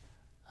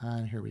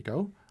 And here we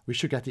go. We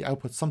should get the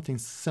output something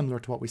similar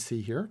to what we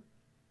see here.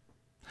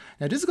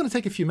 Now this is going to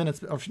take a few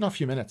minutes, or not a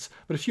few minutes,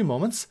 but a few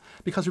moments,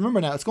 because remember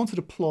now it's going to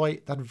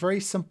deploy that very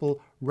simple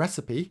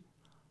recipe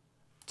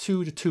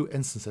to the two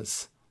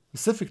instances.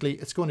 Specifically,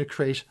 it's going to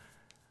create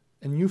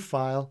a new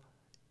file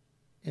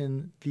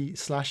in the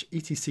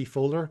 /etc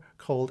folder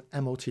called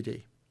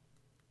MOTD.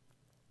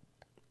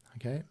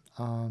 Okay,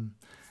 and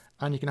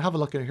you can have a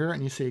look at it here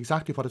and you see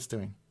exactly what it's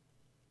doing.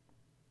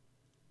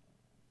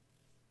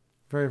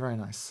 Very, very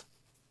nice.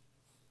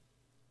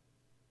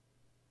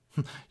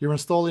 You're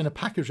installing a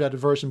package at a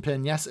version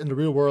pin. Yes, in the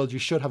real world, you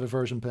should have a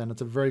version pin.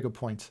 That's a very good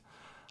point.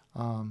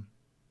 So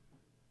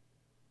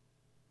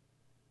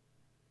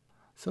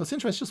it's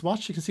interesting. Just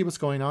watch. You can see what's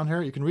going on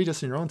here. You can read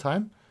this in your own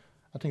time.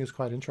 I think it's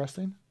quite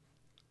interesting.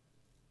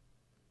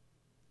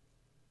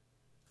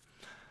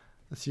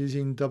 It's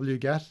using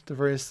wget,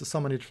 the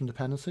so many different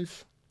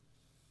dependencies.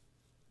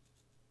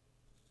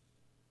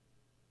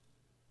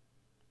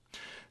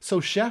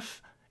 So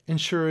Chef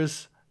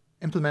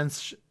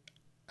implements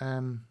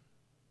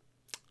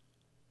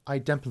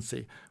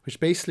idempotency, which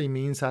basically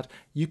means that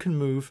you can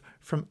move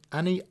from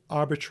any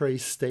arbitrary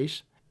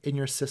state in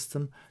your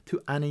system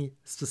to any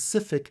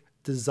specific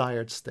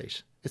desired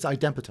state. It's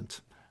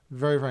idempotent.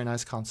 Very, very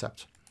nice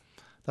concept.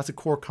 That's a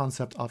core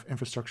concept of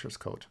infrastructure as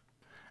code.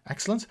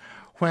 Excellent.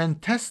 When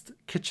test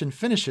kitchen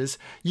finishes,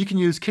 you can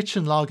use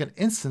kitchen login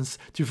instance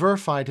to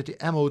verify that the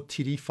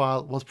MOTD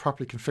file was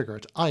properly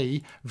configured,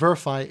 i.e.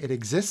 verify it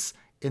exists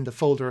in the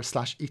folder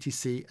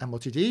 /etc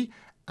MOTD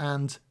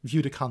and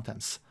view the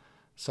contents.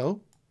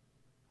 So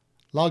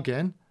log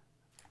in.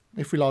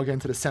 If we log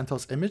into the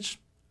CentOS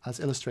image as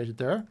illustrated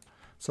there.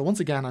 So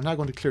once again, I'm now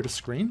going to clear the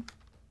screen.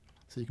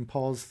 So you can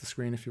pause the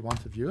screen if you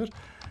want to view it.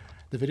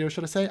 The video,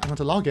 should I say. I'm going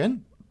to log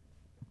in.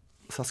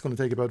 So that's going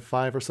to take about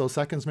 5 or so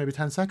seconds, maybe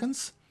 10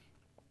 seconds.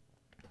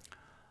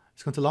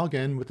 It's going to log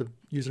in with the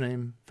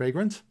username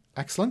Vagrant.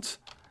 Excellent.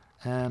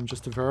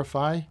 Just to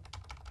verify.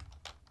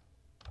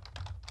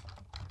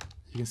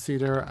 You can see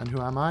there, and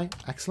who am I?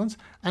 Excellent.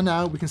 And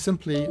now we can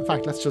simply, in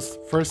fact, let's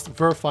just first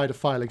verify the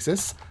file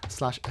exists,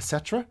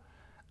 /etc.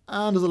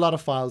 And there's a lot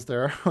of files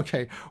there.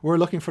 Okay, we're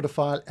looking for the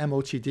file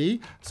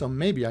MOTD. So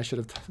maybe I should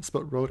have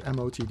wrote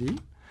MOTD.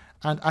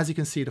 And as you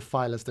can see, the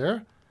file is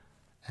there.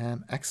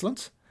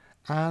 Excellent.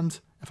 And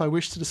if I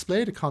wish to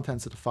display the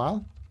contents of the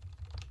file,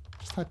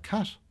 just type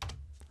cat.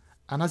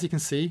 And as you can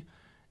see,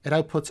 it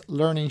outputs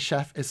learning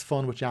chef is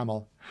fun with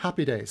YAML.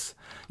 Happy days.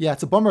 Yeah,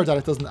 it's a bummer that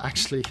it doesn't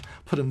actually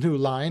put a new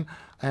line.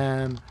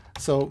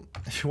 So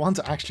if you want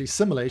to actually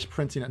simulate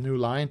printing a new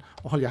line,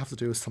 all you have to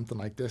do is something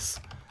like this.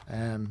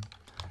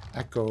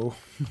 Echo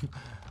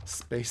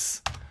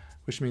space,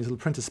 which means it'll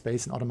print a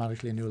space and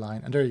automatically a new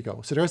line. And there you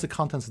go. So there's the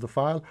contents of the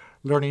file.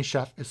 Learning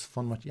chef is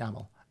fun with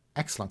YAML.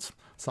 Excellent.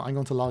 So I'm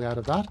going to log out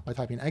of that by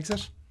typing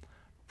exit.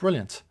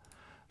 Brilliant.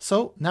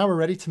 So now we're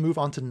ready to move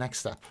on to the next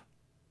step.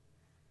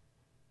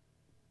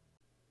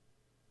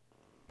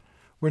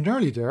 We're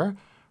nearly there.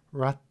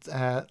 We're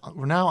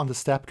now on the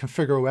step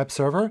configure a web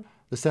server.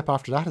 The step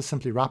after that is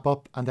simply wrap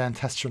up and then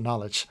test your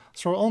knowledge.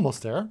 So we're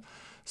almost there.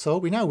 So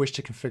we now wish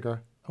to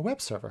configure a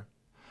web server.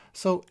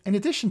 So in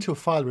addition to a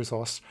file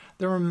resource,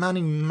 there are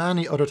many,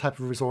 many other types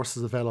of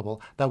resources available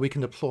that we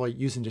can deploy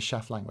using the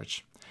Chef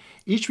language.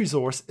 Each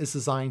resource is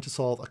designed to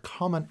solve a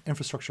common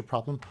infrastructure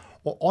problem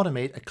or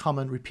automate a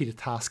common repeated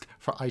task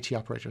for IT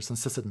operators and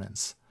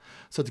sysadmins.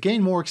 So to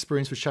gain more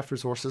experience with Chef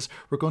resources,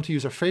 we're going to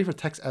use our favorite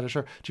text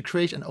editor to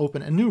create and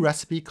open a new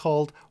recipe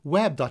called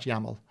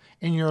web.yaml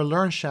in your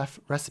Learn Chef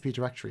recipe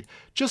directory,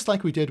 just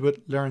like we did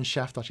with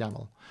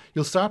learnchef.yaml.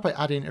 You'll start by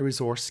adding a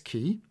resource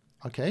key.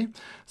 Okay,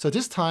 so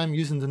this time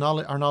using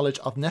our knowledge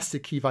of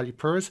nested key value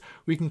pairs,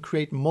 we can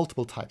create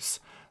multiple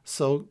types.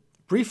 So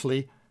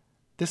briefly,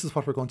 this is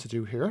what we're going to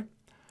do here.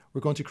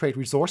 We're going to create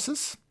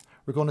resources.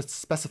 We're going to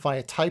specify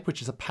a type,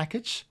 which is a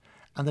package,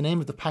 and the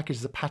name of the package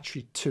is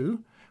Apache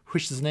 2,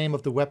 which is the name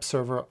of the web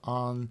server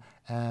on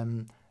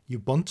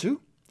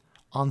Ubuntu.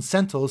 On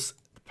CentOS,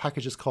 the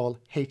package is called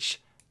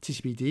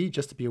HTTPD,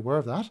 just to be aware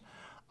of that.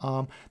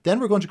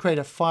 Then we're going to create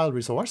a file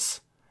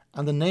resource,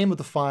 and the name of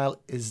the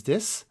file is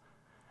this.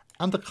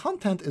 And the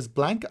content is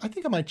blank. I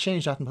think I might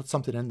change that and put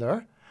something in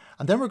there.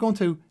 And then we're going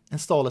to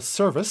install a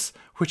service,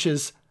 which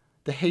is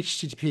the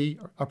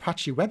HTTP or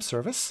Apache web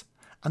service.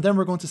 And then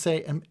we're going to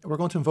say, and we're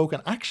going to invoke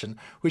an action,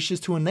 which is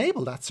to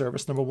enable that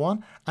service, number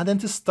one, and then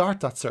to start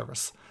that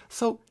service.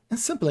 So in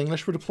simple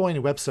English, we're deploying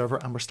a web server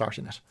and we're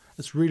starting it.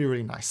 It's really,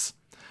 really nice.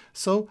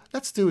 So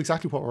let's do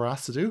exactly what we're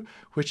asked to do,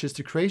 which is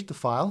to create the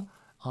file.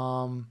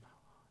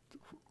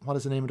 What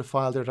is the name of the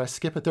file there? Did I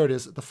skip it? There it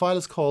is. The file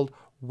is called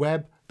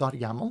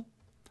web.yaml.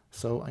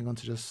 So I'm going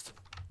to just,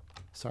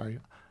 sorry,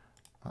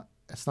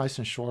 it's nice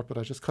and short, but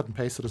I just cut and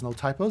paste so there's no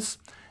typos.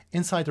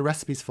 Inside the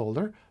recipes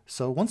folder.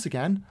 So once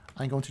again,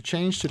 I'm going to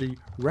change to the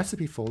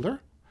recipe folder.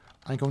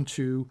 I'm going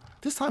to,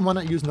 this time why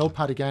not use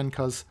Notepad again,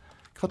 because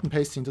cut and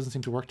pasting doesn't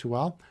seem to work too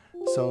well.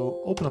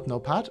 So open up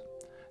Notepad.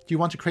 Do you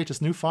want to create this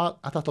new file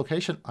at that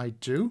location? I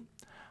do.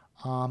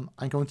 I'm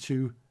going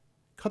to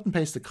cut and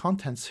paste the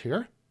contents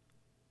here.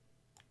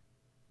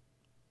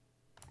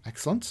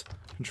 Excellent.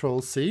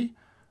 Control C.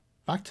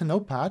 Back to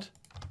Notepad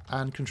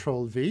and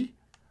Control V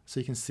so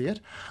you can see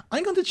it.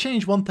 I'm going to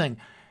change one thing.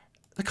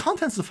 the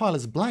contents of the file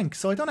is blank,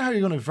 so I don't know how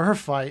you're going to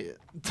verify.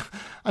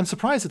 I'm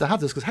surprised that they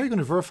have this, because how are you going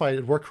to verify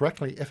it worked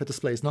correctly if it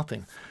displays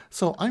nothing?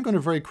 So I'm going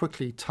to very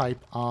quickly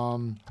type a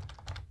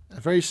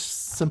very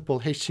simple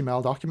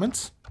HTML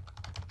document.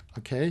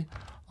 Okay.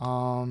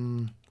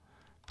 In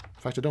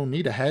fact, I don't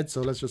need a head,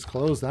 so let's just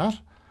close that.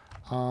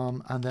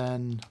 And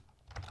then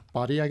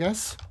body, I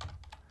guess.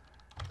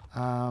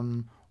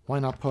 Why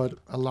not put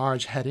a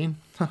large heading?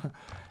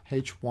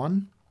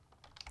 H1.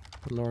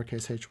 Put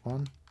lowercase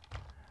h1.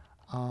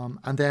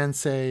 And then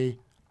say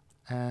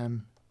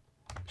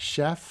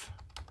Chef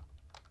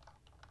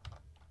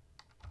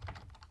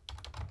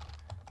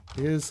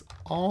is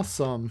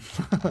awesome.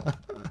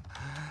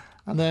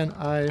 And then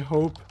I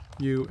hope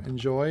you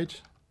enjoyed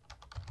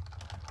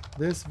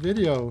this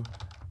video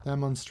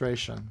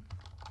demonstration.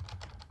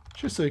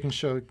 Just so you can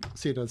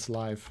see that it's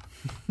live.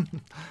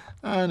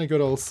 And a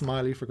good old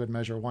smiley for good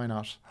measure, why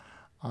not?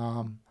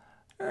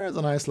 There's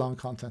a nice long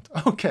content.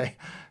 Okay,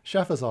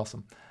 Chef is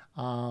awesome.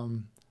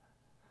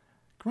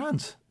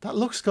 Grand, that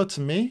looks good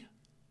to me.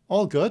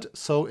 All good.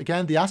 So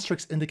again, the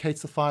asterisk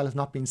indicates the file has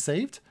not been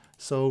saved.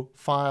 So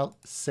file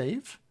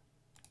save,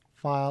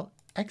 file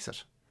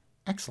exit.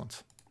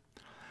 Excellent.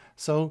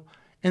 So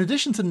in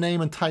addition to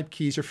name and type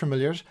keys, you're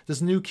familiar.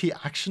 There's new key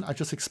action. I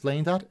just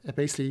explained that. It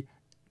basically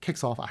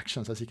kicks off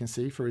actions, as you can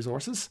see, for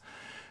resources.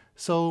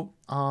 So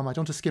I don't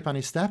have to skip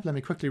any step. Let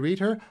me quickly read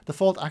here.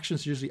 Default action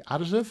is usually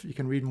additive. You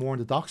can read more in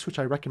the docs, which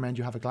I recommend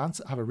you have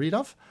a read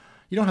of.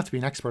 You don't have to be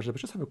an expert at it, but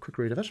just have a quick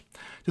read of it.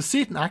 To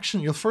see it in action,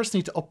 you'll first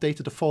need to update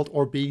the default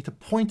ORB to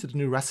point to the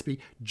new recipe,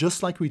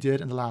 just like we did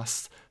in the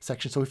last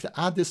section. So we have to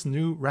add this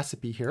new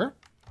recipe here.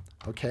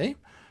 Okay,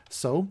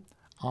 so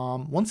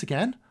once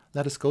again,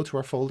 let us go to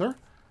our folder,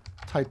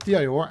 type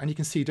dir, and you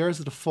can see there's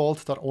the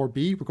default.orb.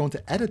 We're going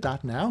to edit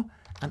that now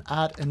and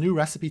add a new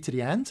recipe to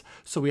the end.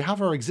 So we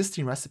have our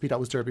existing recipe that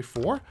was there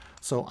before.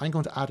 So I'm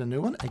going to add a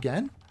new one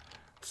again.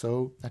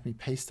 So let me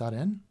paste that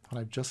in, what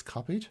I've just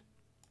copied.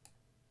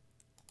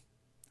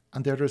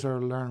 And there's our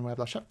learn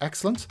web.chef.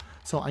 Excellent.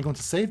 So I'm going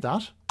to save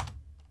that.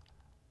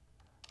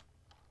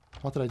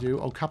 What did I do?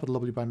 Oh, capital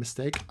W by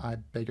mistake. I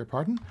beg your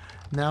pardon.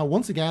 Now,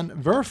 once again,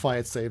 verify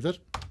it saved it.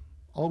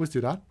 Always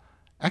do that.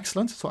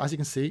 Excellent. So as you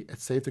can see, it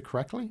saved it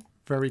correctly.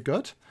 Very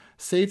good.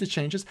 Save the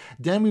changes.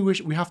 Then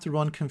we have to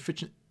run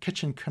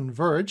kitchen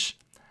converge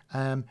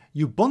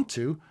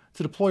Ubuntu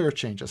to deploy our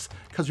changes.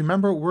 Because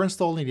remember, we're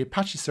installing the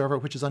Apache server,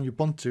 which is on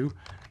Ubuntu.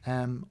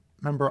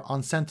 Remember,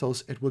 on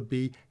CentOS, it would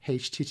be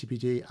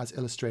HTTPD as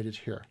illustrated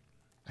here.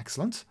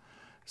 Excellent.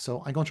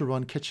 So I'm going to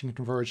run kitchen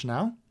converge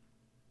now.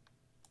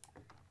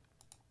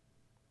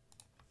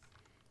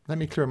 Let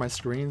me clear my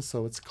screen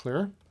so it's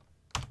clear.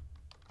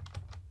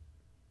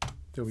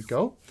 There we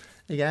go.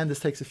 Again, this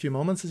takes a few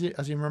moments,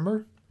 as you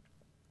remember.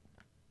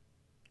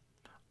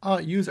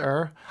 Use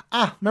error.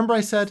 Remember I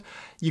said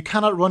you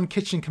cannot run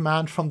kitchen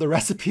command from the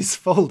recipes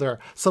folder,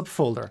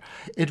 subfolder.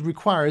 It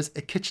requires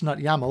a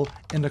kitchen.yaml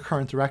in the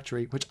current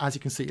directory, which as you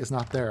can see is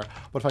not there.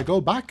 But if I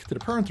go back to the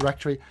parent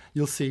directory,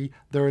 you'll see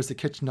there is the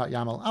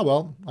kitchen.yaml.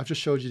 Well, I've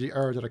just showed you the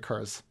error that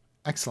occurs.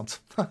 Excellent.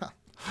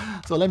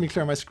 So let me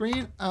clear my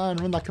screen and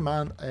run that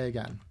command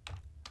again.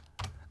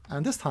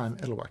 And this time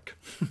it'll work.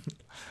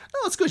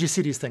 No, it's good you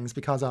see these things,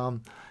 because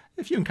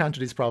if you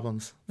encounter these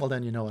problems, well,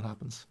 then you know what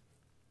happens.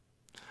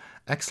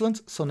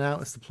 Excellent. So now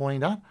it's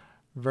deploying that.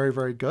 Very,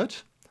 very good.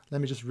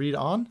 Let me just read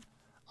on.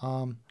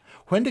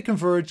 When the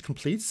converge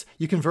completes,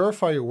 you can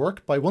verify your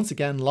work by once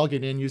again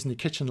logging in using the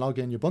kitchen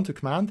login Ubuntu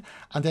command,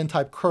 and then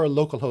type curl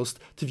localhost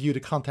to view the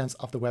contents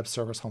of the web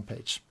server's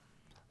homepage.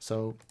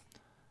 So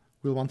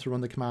we'll want to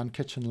run the command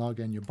kitchen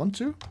login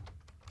Ubuntu.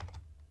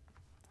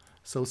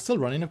 So it's still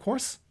running, of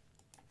course.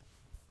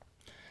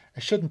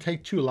 It shouldn't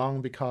take too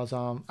long because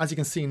as you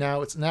can see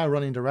now, it's now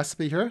running the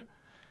recipe here.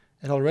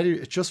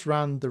 It just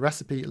ran the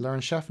recipe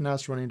learn chef, now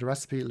it's running the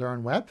recipe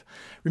learn web.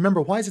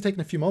 Remember, why is it taking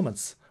a few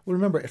moments? Well,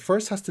 remember, it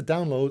first has to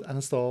download and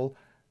install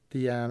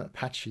the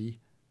Apache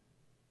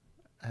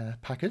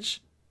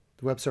package,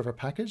 the web server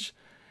package.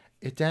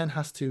 It then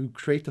has to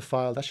create the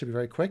file, that should be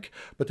very quick,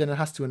 but then it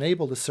has to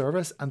enable the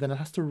service, and then it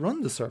has to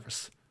run the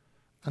service,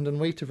 and then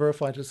wait to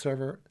verify the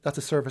server that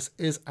the service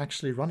is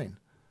actually running.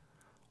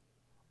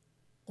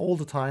 All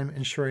the time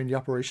ensuring the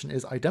operation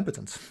is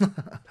idempotent.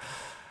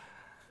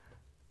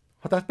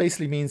 What that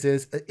basically means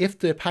is if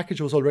the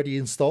package was already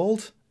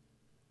installed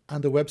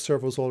and the web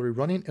server was already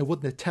running, it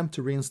wouldn't attempt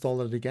to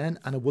reinstall it again,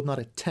 and it would not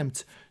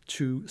attempt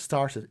to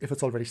start it if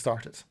it's already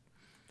started.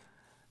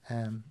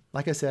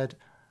 Like I said,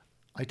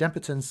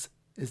 idempotence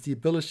is the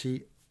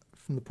ability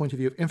from the point of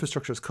view of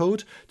infrastructure as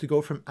code to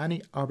go from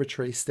any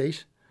arbitrary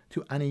state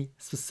to any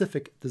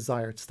specific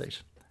desired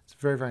state. It's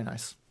very, very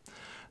nice.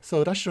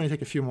 So that should only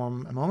take a few more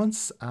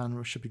moments and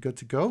we should be good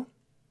to go.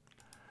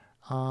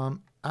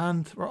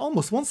 And we're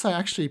almost, once I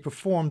actually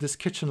perform this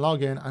kitchen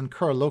login and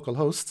curl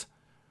localhost,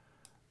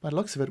 by the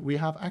looks of it, we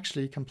have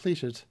actually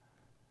completed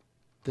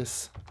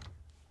this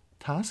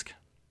task.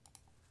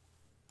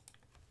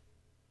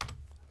 And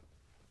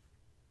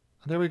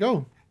there we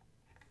go.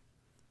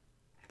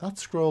 That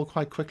scrolled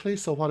quite quickly.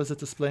 So what is it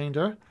displaying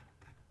there?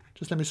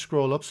 Just let me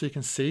scroll up so you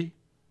can see.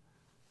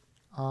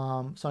 So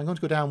I'm going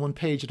to go down one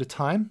page at a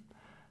time.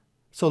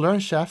 So Learn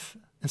Chef,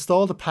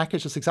 install the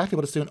package. That's exactly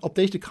what it's doing.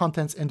 Update the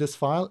contents in this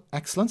file.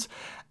 Excellent.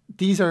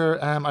 These are,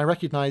 I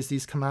recognize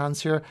these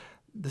commands here.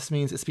 This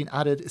means it's been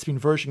added, it's been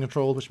version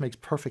controlled, which makes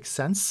perfect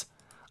sense.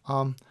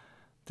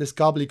 This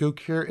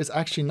gobbledygook here is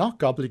actually not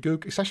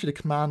gobbledygook. It's actually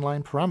the command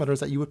line parameters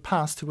that you would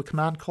pass to a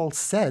command called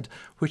sed,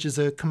 which is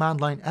a command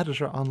line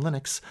editor on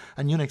Linux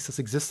and Unix that's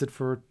existed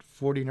for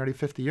 40, nearly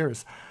 50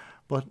 years.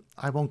 But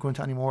I won't go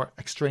into any more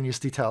extraneous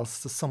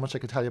details. There's so much I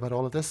could tell you about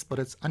all of this. But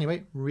it's,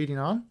 anyway, reading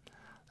on.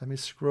 Let me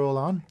scroll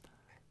on.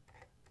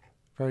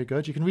 Very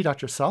good. You can read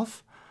that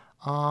yourself.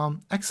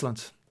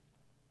 Excellent.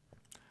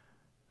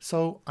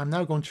 So I'm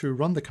now going to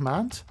run the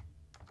command.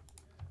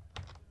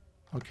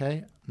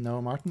 Okay,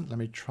 no, Martin, let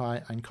me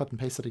try and cut and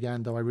paste it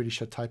again, though I really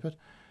should type it.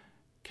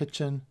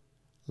 Kitchen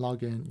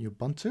login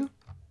Ubuntu.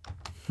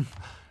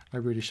 I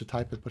really should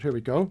type it, but here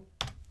we go.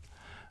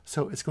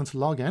 So it's going to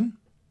log in.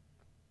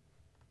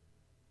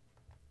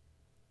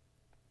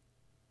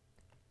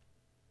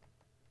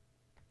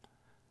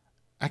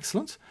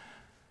 Excellent.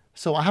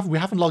 So we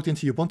haven't logged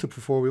into Ubuntu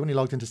before, we only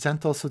logged into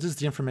CentOS, so this is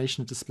the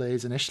information it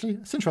displays initially.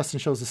 It's interesting,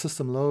 it shows the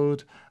system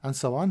load and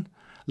so on.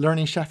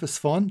 Learning Chef is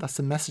fun, that's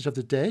the message of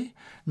the day.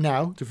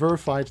 Now, to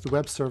verify that the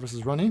web service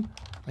is running,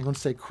 I'm going to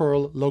say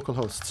curl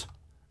localhost.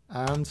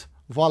 And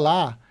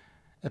voila,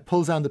 it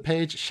pulls down the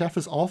page. Chef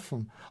is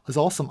awesome.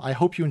 I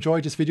hope you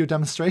enjoyed this video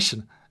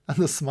demonstration. And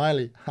the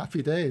smiley,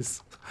 happy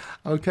days.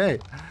 Okay,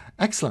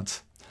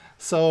 excellent.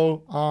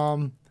 So,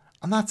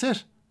 and that's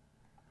it.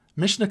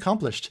 Mission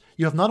accomplished.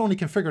 You have not only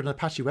configured an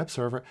Apache web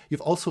server,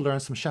 you've also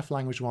learned some Chef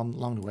language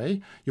along the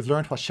way. You've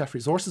learned what Chef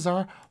resources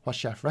are, what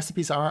Chef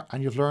recipes are,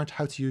 and you've learned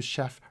how to use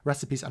Chef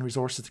recipes and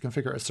resources to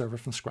configure a server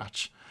from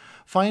scratch.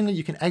 Finally,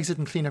 you can exit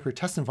and clean up your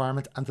test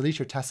environment and delete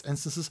your test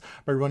instances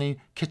by running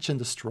kitchen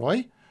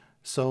destroy.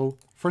 So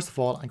first of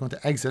all, I'm going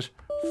to exit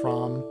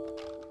from,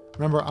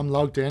 remember I'm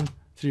logged in to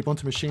the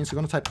Ubuntu machine, so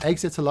I'm going to type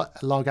exit to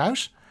log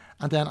out,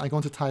 and then I'm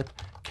going to type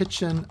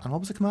kitchen, and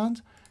what was the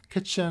command?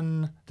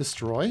 Kitchen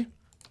destroy.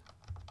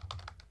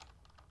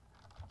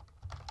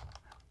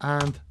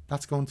 And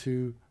that's going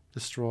to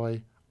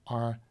destroy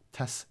our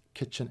test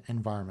kitchen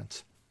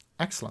environment.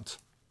 Excellent.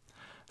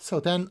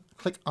 So then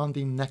click on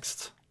the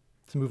next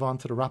to move on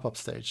to the wrap-up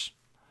stage.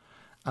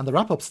 And the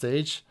wrap-up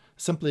stage,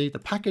 simply the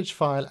package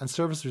file and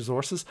service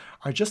resources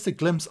are just a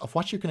glimpse of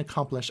what you can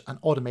accomplish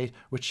and automate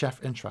with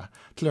Chef Infra.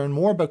 To learn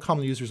more about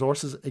commonly used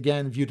resources,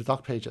 again, view the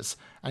doc pages.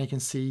 And you can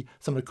see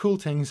some of the cool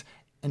things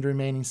in the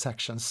remaining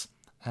sections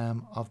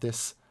of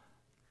this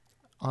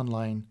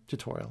online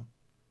tutorial.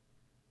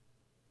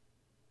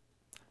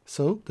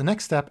 So the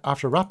next step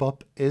after wrap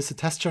up is to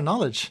test your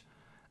knowledge,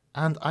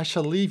 and I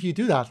shall leave you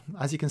do that.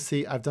 As you can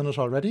see, I've done it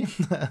already.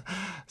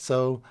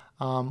 So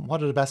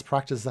what are the best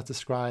practices that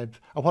describe,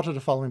 or what are the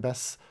following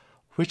best,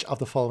 which of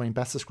the following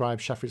best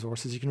describe Chef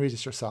resources? You can read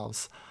this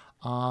yourselves.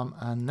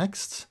 And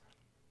next,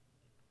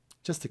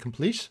 just to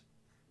complete,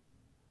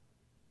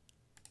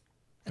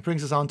 it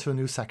brings us on to a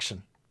new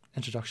section,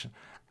 introduction.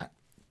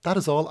 That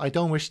is all.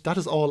 That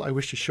is all I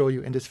wish to show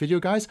you in this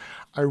video, guys.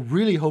 I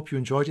really hope you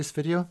enjoyed this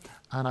video,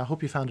 and I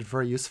hope you found it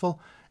very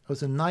useful. It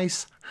was a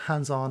nice,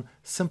 hands-on,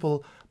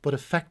 simple, but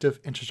effective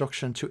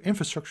introduction to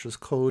infrastructure as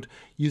code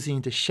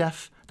using the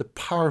Chef, the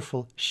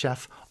powerful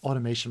Chef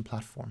automation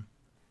platform.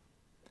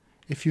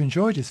 If you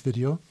enjoyed this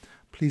video,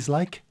 please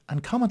like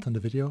and comment on the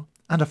video,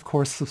 and of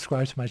course,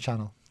 subscribe to my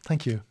channel.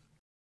 Thank you.